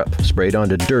syrup sprayed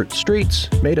onto dirt streets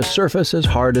made a surface as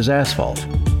hard as asphalt.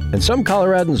 And some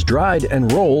Coloradans dried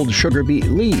and rolled sugar beet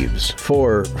leaves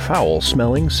for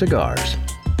foul-smelling cigars.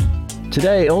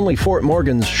 Today, only Fort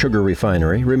Morgan's sugar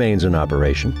refinery remains in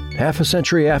operation, half a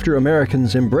century after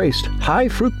Americans embraced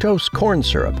high-fructose corn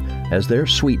syrup as their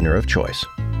sweetener of choice.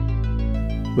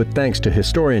 With thanks to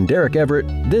historian Derek Everett,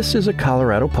 this is a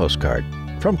Colorado postcard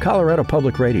from Colorado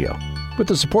Public Radio, with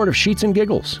the support of Sheets and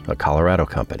Giggles, a Colorado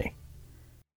company.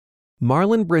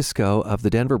 Marlon Briscoe of the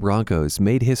Denver Broncos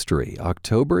made history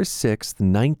October 6,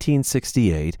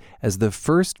 1968, as the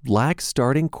first black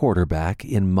starting quarterback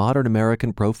in modern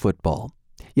American pro football.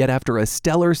 Yet after a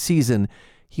stellar season,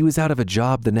 he was out of a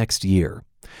job the next year.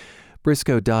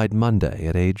 Briscoe died Monday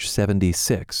at age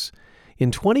 76.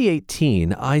 In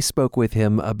 2018, I spoke with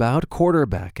him about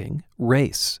quarterbacking,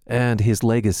 race, and his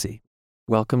legacy.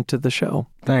 Welcome to the show.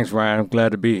 Thanks, Ryan. I'm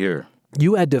glad to be here.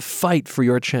 You had to fight for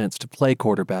your chance to play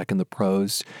quarterback in the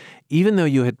pros, even though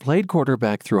you had played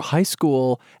quarterback through high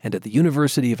school and at the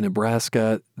University of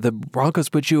Nebraska. The Broncos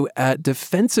put you at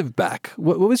defensive back.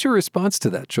 What was your response to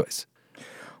that choice?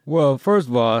 Well, first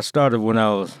of all, I started when I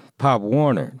was Pop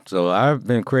Warner, so I've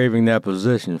been craving that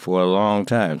position for a long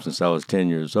time, since I was 10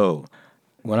 years old.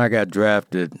 When I got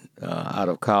drafted out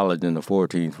of college in the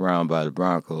 14th round by the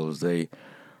Broncos, they,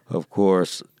 of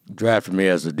course, drafted me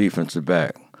as a defensive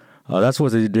back. That's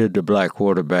what they did to black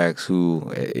quarterbacks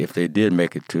who, if they did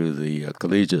make it to the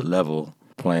collegiate level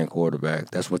playing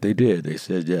quarterback, that's what they did. They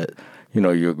said that,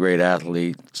 you're a great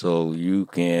athlete, so you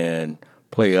can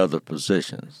play other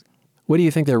positions. What do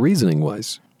you think their reasoning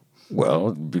was?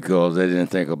 Well, because they didn't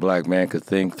think a black man could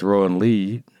think, throw, and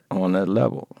lead on that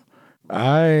level.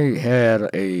 I had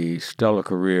a stellar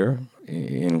career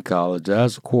in college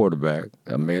as a quarterback.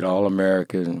 I made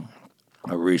All-American.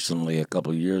 Recently, a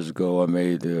couple of years ago, I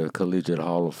made the Collegiate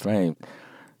Hall of Fame,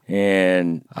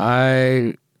 and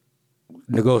I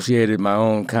negotiated my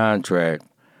own contract.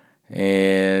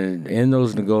 And in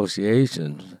those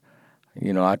negotiations,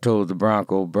 I told the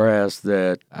Bronco brass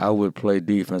that I would play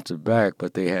defensive back,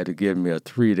 but they had to give me a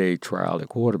 3-day trial at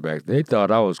quarterback. They thought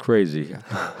I was crazy.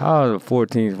 How is a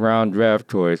 14th round draft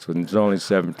choice when there's only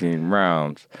 17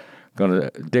 rounds going to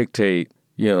dictate,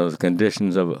 the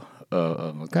conditions of a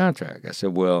contract? I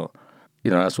said, well,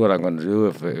 that's what I'm going to do.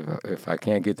 If I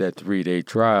can't get that 3-day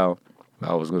trial,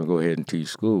 I was going to go ahead and teach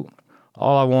school.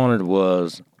 All I wanted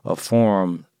was a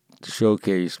forum to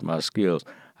showcase my skills.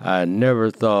 I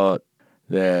never thought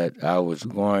that I was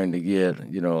going to get,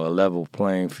 a level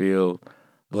playing field,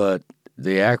 but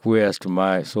they acquiesced to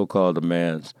my so-called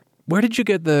demands. Where did you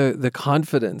get the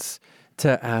confidence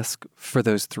to ask for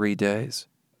those 3 days?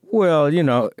 Well,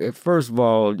 first of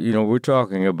all, we're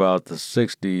talking about the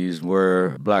 60s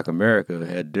where Black America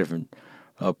had different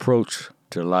approach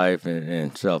to life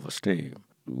and self-esteem.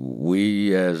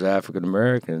 We, as African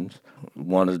Americans,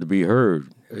 wanted to be heard,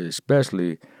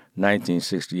 especially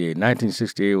 1968.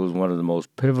 1968 was one of the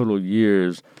most pivotal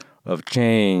years of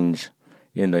change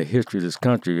in the history of this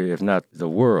country, if not the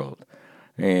world.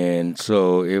 And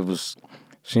so it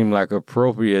seemed like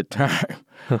appropriate time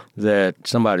that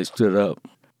somebody stood up.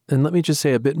 And let me just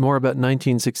say a bit more about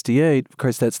 1968. Of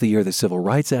course, that's the year the Civil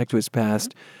Rights Act was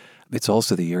passed. It's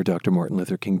also the year Dr. Martin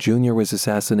Luther King Jr. was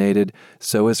assassinated.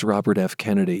 So is Robert F.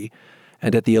 Kennedy.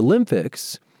 And at the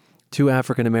Olympics, Two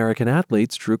African-American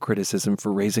athletes drew criticism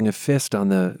for raising a fist on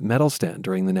the medal stand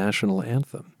during the national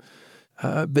anthem.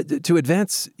 But to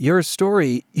advance your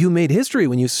story, you made history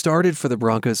when you started for the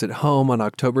Broncos at home on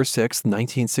October 6th,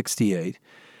 1968.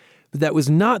 But that was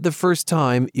not the first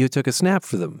time you took a snap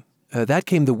for them. That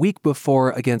came the week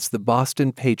before against the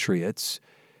Boston Patriots.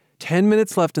 10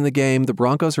 minutes left in the game, the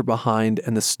Broncos are behind,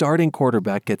 and the starting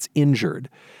quarterback gets injured.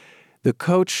 The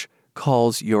coach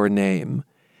calls your name.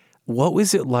 What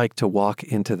was it like to walk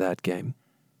into that game?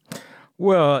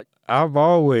 Well, I've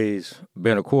always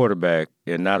been a quarterback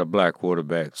and not a black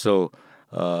quarterback. So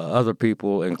other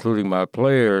people, including my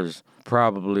players,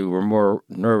 probably were more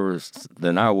nervous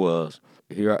than I was.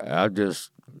 Here, I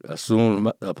just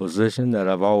assumed a position that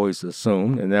I've always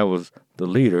assumed, and that was the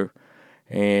leader.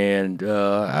 And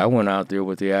I went out there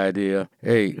with the idea,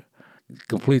 hey,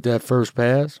 complete that first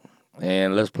pass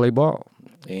and let's play ball.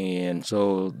 And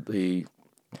so the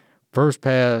first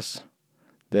pass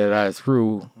that I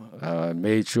threw,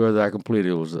 made sure that I completed.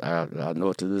 It was, I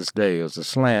know it to this day, it was a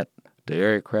slant to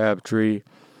Eric Crabtree,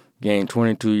 gained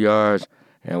 22 yards,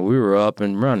 and we were up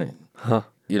and running. Huh.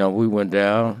 You know, we went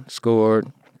down,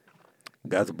 scored,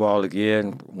 got the ball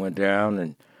again, went down,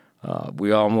 and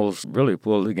we almost really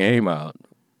pulled the game out.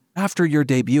 After your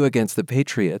debut against the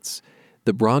Patriots,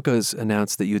 the Broncos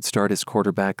announced that you'd start as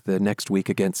quarterback the next week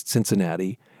against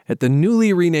Cincinnati at the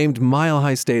newly renamed Mile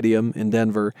High Stadium in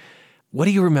Denver. What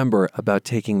do you remember about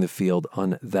taking the field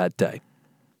on that day?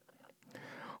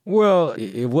 Well,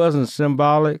 it wasn't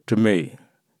symbolic to me.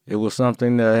 It was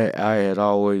something that I had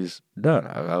always done.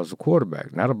 I was a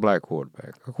quarterback, not a black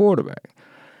quarterback, a quarterback.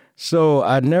 So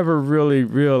I never really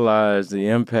realized the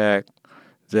impact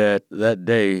that that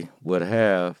day would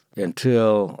have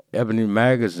until Ebony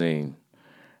Magazine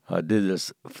did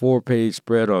this 4-page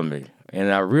spread on me.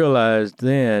 And I realized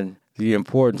then the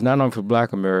importance, not only for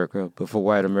black America, but for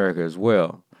white America as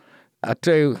well. I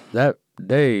tell you, that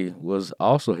day was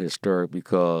also historic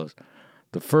because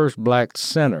the first black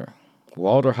center,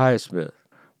 Walter Highsmith,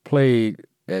 played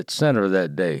at center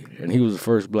that day, and he was the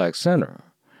first black center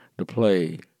to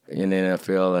play in the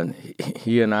NFL, and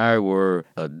he and I were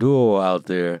a duo out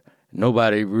there.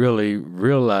 Nobody really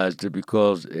realized it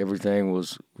because everything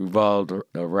was revolved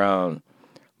around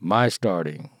my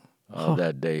starting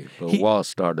that day. But Walt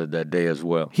started that day as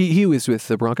well. He was with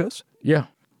the Broncos? Yeah.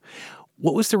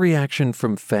 What was the reaction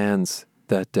from fans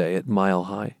that day at Mile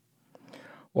High?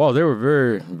 Well, they were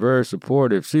very, very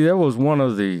supportive. See, that was one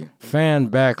of the fan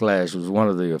backlash, was one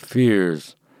of the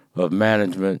fears of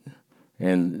management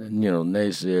and,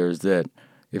 naysayers, that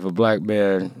if a black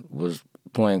man was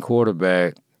playing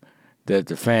quarterback, that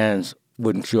the fans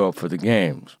wouldn't show up for the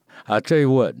games. I'll tell you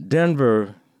what,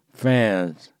 Denver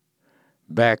fans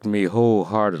backed me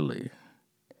wholeheartedly.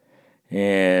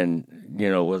 And,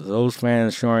 with those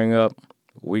fans showing up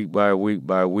week by week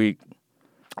by week,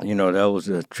 that was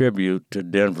a tribute to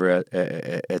Denver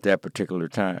at that particular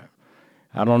time.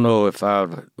 I don't know if I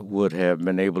would have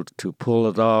been able to pull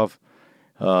it off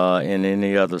in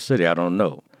any other city. I don't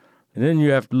know. And then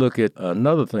you have to look at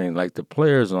another thing, like the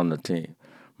players on the team.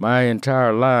 My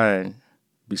entire line,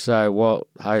 beside Walt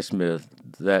Highsmith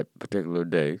that particular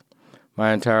day,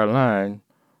 my entire line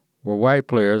were white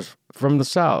players from the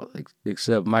South,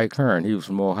 except Mike Hearn. He was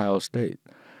from Ohio State.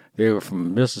 They were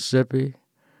from Mississippi,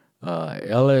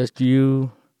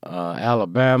 LSU,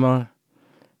 Alabama,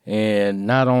 and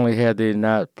not only had they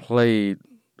not played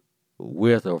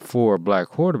with or for a black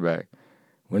quarterback,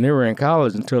 when they were in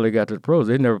college until they got to the pros,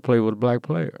 they never played with a black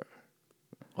player.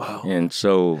 Wow. And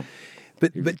so...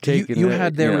 But you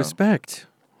had their respect.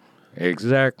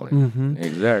 Exactly. Mm-hmm.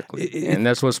 Exactly. And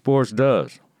that's what sports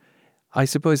does. I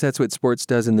suppose that's what sports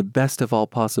does in the best of all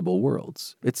possible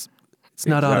worlds. It's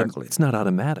not it's not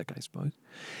automatic, I suppose.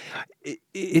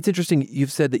 It's interesting.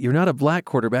 You've said that you're not a black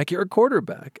quarterback, you're a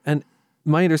quarterback. And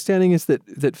my understanding is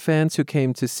that fans who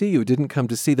came to see you didn't come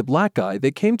to see the black guy. They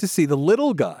came to see the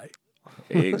little guy.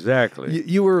 Exactly.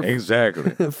 You were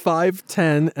exactly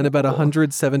 5'10" and about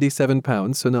 177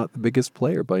 pounds, so not the biggest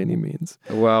player by any means.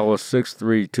 Well, I was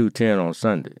 6'3", 210 on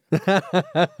Sunday.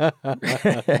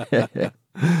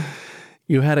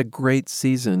 You had a great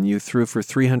season. You threw for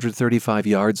 335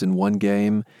 yards in one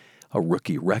game, a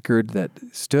rookie record that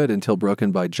stood until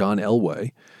broken by John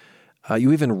Elway.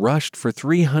 You even rushed for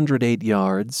 308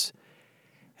 yards.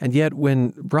 And yet when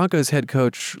Broncos head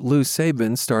coach Lou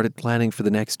Saban started planning for the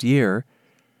next year,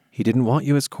 he didn't want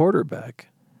you as quarterback.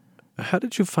 How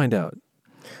did you find out?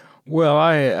 Well,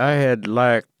 I had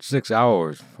lacked 6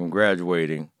 hours from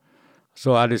graduating,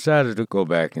 so I decided to go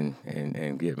back and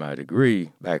get my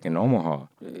degree back in Omaha.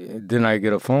 Then I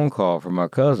get a phone call from my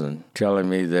cousin telling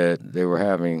me that they were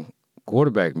having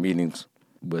quarterback meetings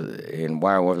and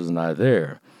why wasn't I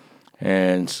there?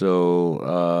 And so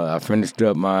I finished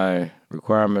up my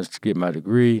requirements to get my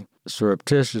degree,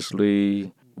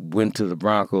 surreptitiously went to the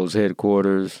Broncos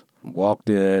headquarters, walked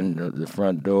in the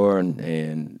front door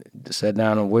and sat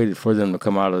down and waited for them to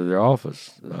come out of their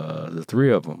office, the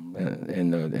three of them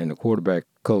and the quarterback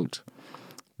coach.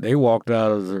 They walked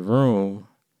out of the room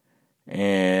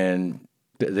and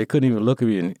they couldn't even look at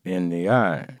me in the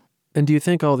eye. And do you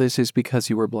think all this is because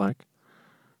you were black?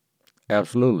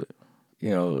 Absolutely.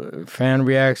 Fan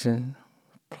reaction,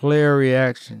 player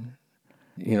reaction,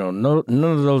 none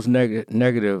of those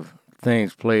negative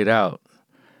things played out.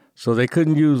 So they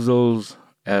couldn't use those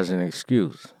as an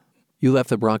excuse. You left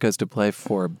the Broncos to play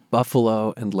for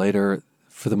Buffalo and later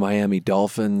for the Miami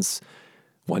Dolphins,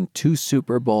 won 2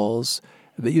 Super Bowls,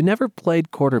 but you never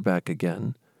played quarterback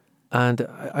again. And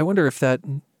I wonder if that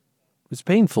was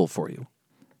painful for you.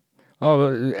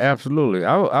 Oh, absolutely.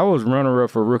 I was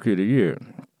runner-up for Rookie of the Year.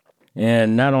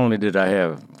 And not only did I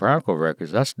have Bronco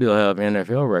records, I still have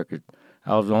NFL records.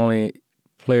 I was the only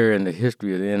player in the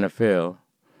history of the NFL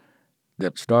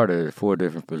that started at 4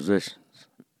 different positions.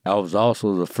 I was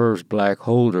also the first black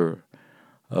holder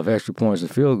of extra points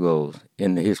and field goals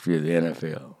in the history of the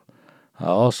NFL. I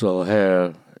also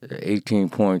have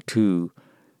 18.2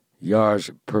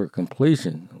 yards per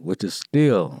completion, which is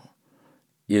still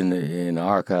in the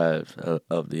archives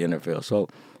of the NFL. So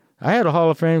I had a Hall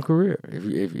of Fame career, if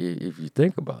you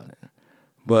think about it.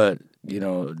 But,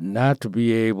 not to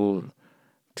be able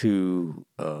to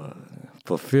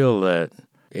fulfill that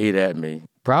ate at me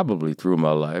probably through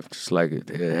my life, just like it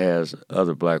has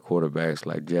other black quarterbacks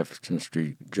like Jefferson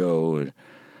Street Joe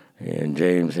and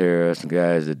James Harris, and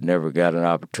guys that never got an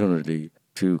opportunity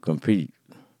to compete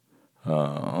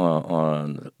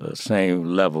on the same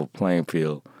level playing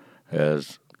field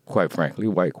as, quite frankly,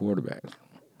 white quarterbacks.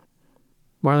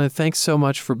 Marlon, thanks so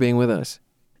much for being with us.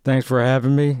 Thanks for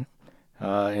having me.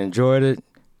 Enjoyed it.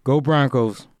 Go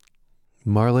Broncos.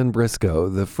 Marlon Briscoe,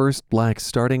 the first black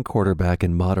starting quarterback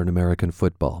in modern American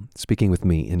football, speaking with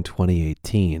me in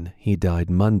 2018. He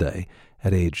died Monday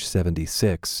at age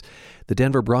 76. The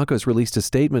Denver Broncos released a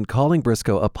statement calling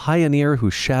Briscoe a pioneer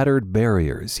who shattered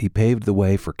barriers. He paved the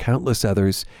way for countless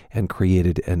others and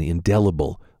created an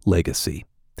indelible legacy.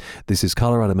 This is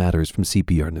Colorado Matters from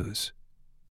CPR News.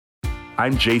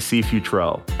 I'm JC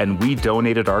Futrell, and we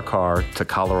donated our car to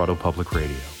Colorado Public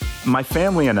Radio. My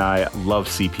family and I love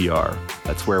CPR.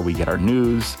 That's where we get our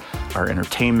news, our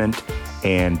entertainment,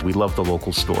 and we love the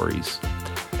local stories.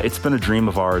 It's been a dream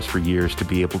of ours for years to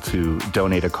be able to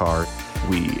donate a car.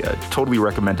 We totally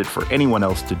recommend it for anyone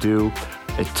else to do.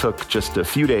 It took just a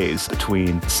few days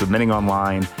between submitting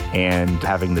online and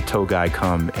having the tow guy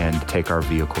come and take our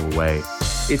vehicle away.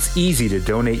 It's easy to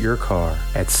donate your car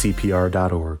at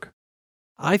CPR.org.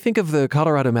 I think of the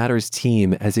Colorado Matters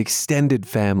team as extended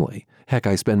family. Heck,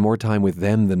 I spend more time with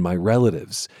them than my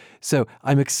relatives. So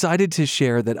I'm excited to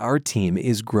share that our team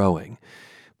is growing.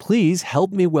 Please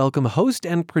help me welcome host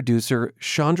and producer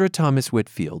Chandra Thomas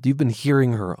Whitfield. You've been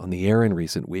hearing her on the air in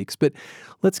recent weeks, but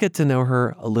let's get to know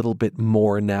her a little bit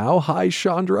more now. Hi,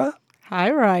 Chandra.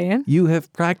 Hi, Ryan. You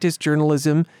have practiced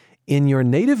journalism in your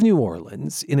native New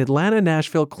Orleans, in Atlanta,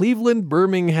 Nashville, Cleveland,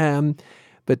 Birmingham,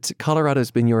 but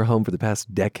Colorado's been your home for the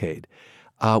past decade.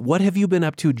 What have you been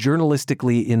up to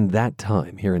journalistically in that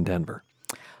time here in Denver?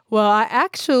 Well, I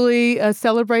actually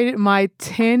celebrated my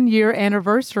 10-year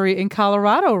anniversary in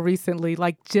Colorado recently,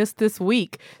 like just this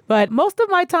week. But most of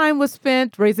my time was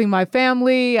spent raising my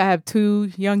family. I have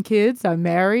 2 young kids. I'm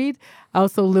married. I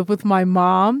also live with my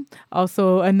mom,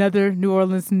 also another New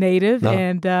Orleans native. Oh.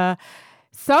 And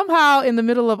somehow in the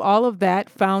middle of all of that,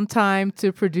 found time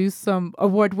to produce some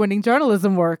award-winning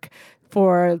journalism work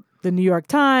for the New York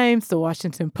Times, the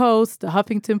Washington Post, the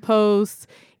Huffington Post,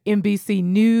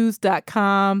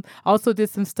 NBCnews.com. Also did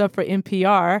some stuff for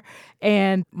NPR.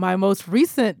 And my most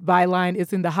recent byline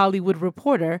is in the Hollywood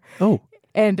Reporter. Oh.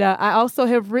 And I also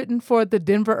have written for the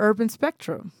Denver Urban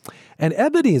Spectrum. And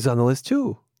Ebony is on the list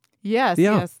too. Yes,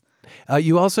 yeah. Yes.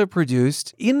 You also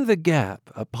produced In the Gap,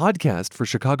 a podcast for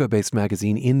Chicago-based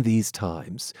magazine In These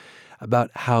Times,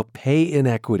 about how pay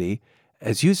inequity,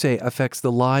 as you say, affects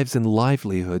the lives and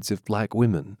livelihoods of Black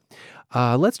women.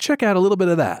 Let's check out a little bit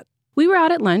of that. We were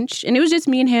out at lunch, and it was just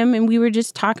me and him, and we were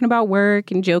just talking about work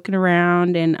and joking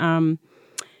around. And,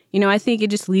 I think it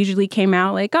just leisurely came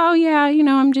out like, oh, yeah,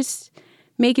 I'm just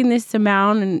making this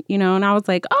amount. And, and I was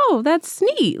like, oh, that's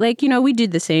neat. Like, we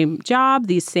did the same job,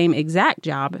 the same exact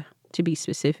job, to be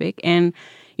specific. And,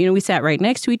 we sat right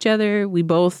next to each other. We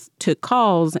both took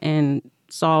calls and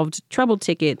solved trouble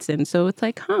tickets. And so it's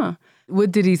like,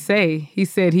 What did he say? He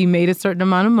said he made a certain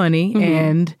amount of money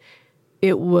and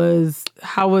it was,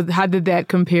 how did that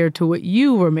compare to what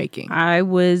you were making? I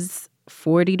was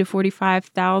 40 to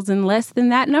 45,000 less than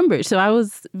that number. So I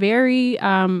was very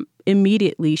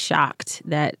immediately shocked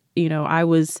that, I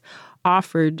was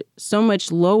offered so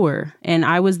much lower and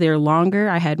I was there longer.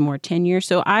 I had more tenure.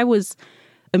 So I was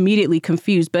immediately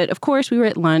confused. But of course, we were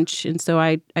at lunch. And so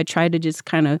I tried to just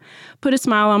kind of put a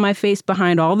smile on my face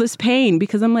behind all this pain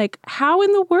because I'm like, how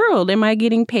in the world am I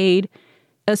getting paid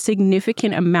a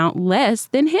significant amount less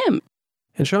than him?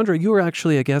 And Chandra, you were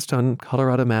actually a guest on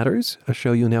Colorado Matters, a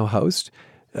show you now host,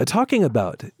 talking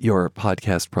about your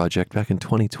podcast project back in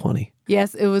 2020.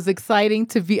 Yes, it was exciting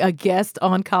to be a guest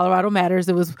on Colorado Matters.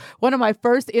 It was one of my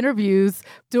first interviews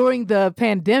during the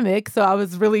pandemic, so I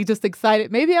was really just excited.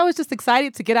 Maybe I was just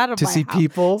excited to get out of to see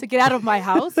people, to get out of my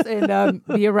house and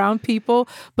be around people.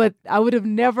 But I would have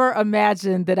never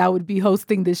imagined that I would be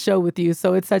hosting this show with you.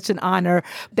 So it's such an honor.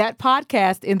 That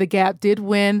podcast, In the Gap, did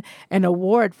win an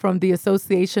award from the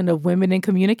Association of Women in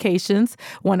Communications.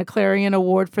 Won a Clarion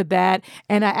Award for that,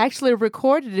 and I actually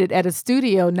recorded it at a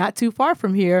studio not too far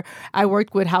from here. I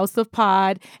worked with House of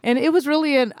Pod, and it was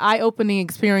really an eye-opening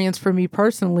experience for me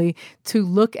personally to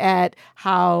look at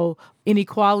how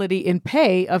inequality in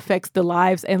pay affects the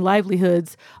lives and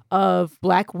livelihoods of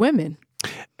Black women.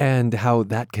 And how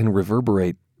that can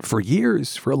reverberate for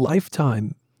years, for a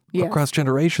lifetime, across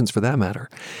generations for that matter.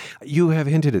 You have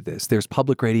hinted at this. There's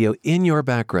public radio in your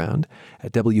background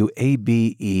at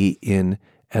WABE in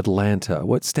Atlanta.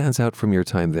 What stands out from your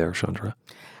time there, Chandra?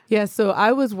 Yeah, so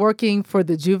I was working for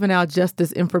the Juvenile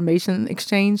Justice Information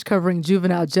Exchange, covering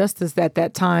juvenile justice at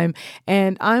that time.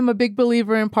 And I'm a big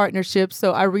believer in partnerships.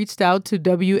 So I reached out to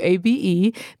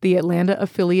WABE, the Atlanta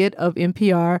affiliate of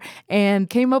NPR, and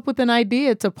came up with an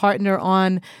idea to partner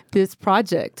on this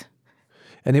project.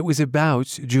 And it was about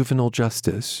juvenile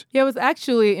justice. Yeah, it was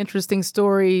actually an interesting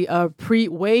story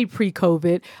way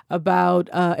pre-COVID about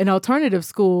an alternative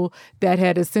school that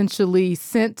had essentially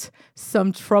sent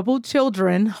some troubled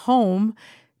children home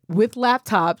with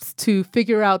laptops to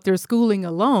figure out their schooling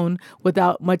alone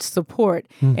without much support.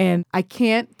 And I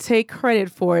can't take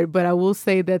credit for it, but I will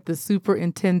say that the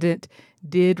superintendent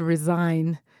did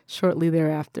resign shortly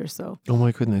thereafter. So, oh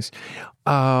my goodness.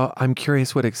 I'm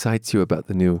curious what excites you about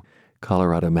the new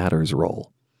Colorado Matters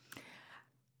role.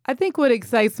 I think what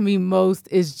excites me most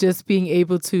is just being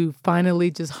able to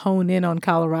finally just hone in on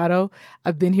Colorado.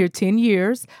 I've been here 10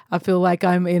 years. I feel like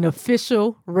I'm an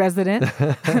official resident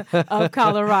of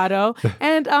Colorado.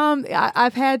 And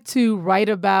I've had to write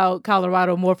about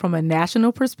Colorado more from a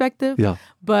national perspective. Yeah.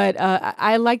 But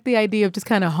I like the idea of just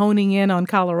kind of honing in on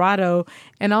Colorado.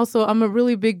 And also, I'm a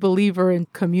really big believer in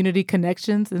community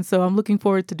connections. And so I'm looking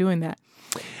forward to doing that.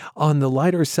 On the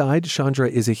lighter side, Chandra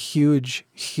is a huge,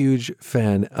 huge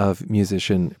fan of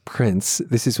musician Prince.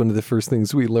 This is one of the first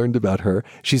things we learned about her.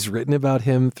 She's written about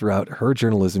him throughout her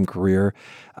journalism career,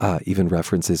 even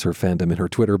references her fandom in her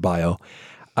Twitter bio.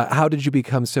 How did you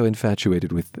become so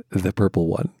infatuated with the Purple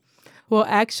One? Well,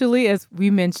 actually, as we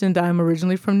mentioned, I'm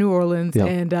originally from New Orleans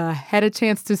and had a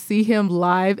chance to see him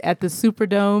live at the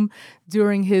Superdome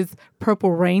during his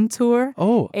Purple Rain tour.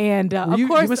 Oh, and of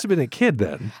course, you must have been a kid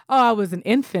then. Oh, I was an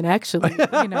infant, actually.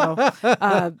 No,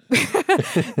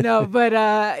 but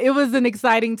it was an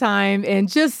exciting time, and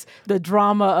just the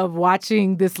drama of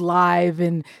watching this live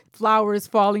and flowers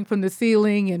falling from the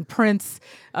ceiling and Prince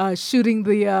shooting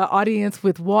the audience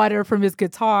with water from his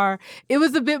guitar. It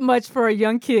was a bit much for a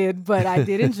young kid, but I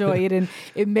did enjoy it. And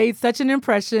it made such an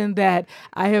impression that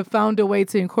I have found a way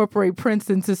to incorporate Prince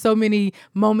into so many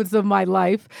moments of my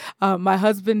life. My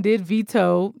husband did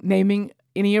veto naming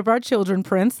any of our children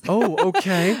Prince. Oh,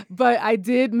 okay. But I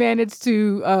did manage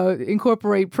to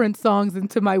incorporate Prince songs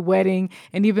into my wedding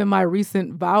and even my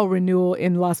recent vow renewal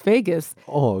in Las Vegas.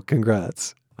 Oh,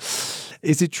 congrats.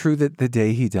 Is it true that the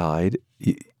day he died,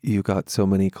 you got so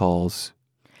many calls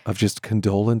of just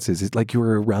condolences? It's like you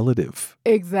were a relative.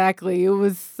 Exactly. It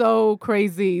was so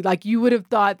crazy. Like, you would have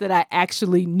thought that I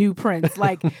actually knew Prince.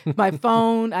 Like, my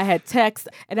phone, I had text,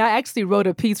 and I actually wrote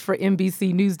a piece for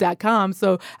NBCnews.com.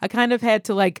 So I kind of had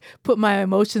to put my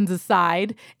emotions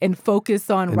aside and focus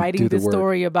on writing this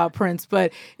story about Prince.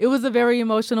 But it was a very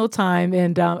emotional time,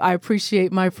 and I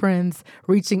appreciate my friends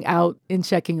reaching out and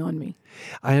checking on me.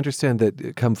 I understand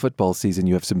that come football season,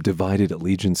 you have some divided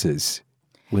allegiances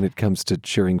when it comes to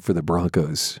cheering for the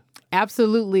Broncos.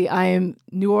 Absolutely. I am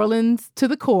New Orleans to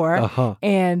the core.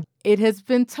 And It has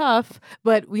been tough,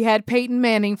 but we had Peyton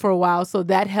Manning for a while, so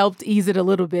that helped ease it a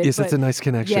little bit. Yes, but, that's a nice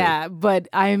connection. Yeah, but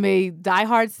I'm a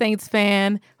diehard Saints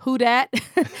fan. Who dat?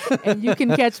 And you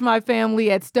can catch my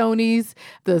family at Stoney's,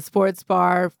 the sports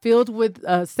bar filled with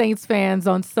Saints fans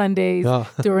on Sundays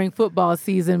during football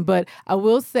season. But I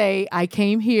will say I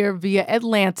came here via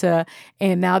Atlanta,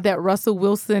 and now that Russell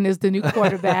Wilson is the new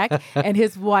quarterback and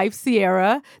his wife,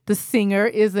 Sierra, the singer,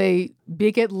 is a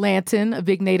big Atlantan, a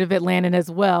big native Atlantan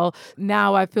as well.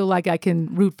 Now I feel like I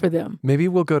can root for them. Maybe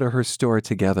we'll go to her store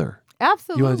together.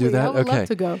 Absolutely. You want to do that? I would okay. love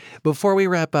to go. Before we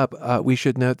wrap up, we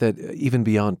should note that even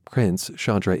beyond Prince,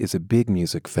 Chandra is a big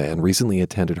music fan, recently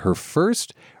attended her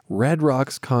first Red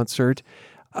Rocks concert.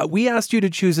 We asked you to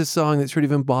choose a song that sort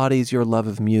of embodies your love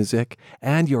of music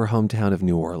and your hometown of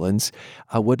New Orleans.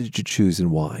 What did you choose and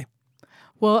why?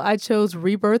 Well, I chose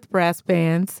Rebirth Brass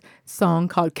Band's song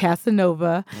called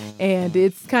Casanova, and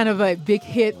it's kind of a big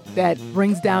hit that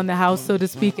brings down the house, so to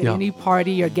speak, at any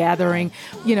party or gathering.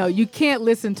 You know, you can't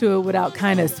listen to it without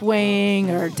kind of swaying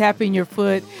or tapping your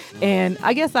foot, and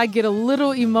I guess I get a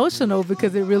little emotional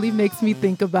because it really makes me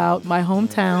think about my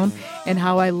hometown and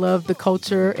how I love the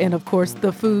culture and, of course,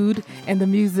 the food and the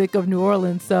music of New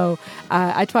Orleans. So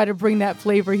I try to bring that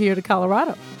flavor here to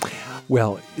Colorado.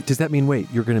 Well, does that mean, wait,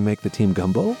 you're going to make the team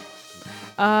gumbo?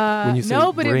 When you say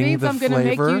no, but it bring means the I'm going to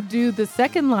make flavor? you do the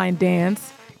second line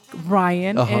dance,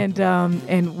 Ryan,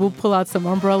 and we'll pull out some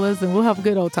umbrellas and we'll have a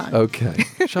good old time. Okay.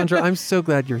 Chandra, I'm so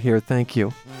glad you're here. Thank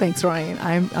you. Thanks, Ryan.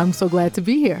 I'm so glad to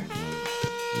be here.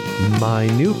 My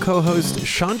new co-host,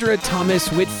 Chandra Thomas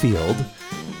Whitfield,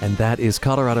 and that is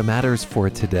Colorado Matters for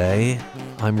today.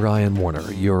 I'm Ryan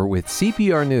Warner. You're with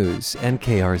CPR News and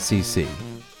KRCC.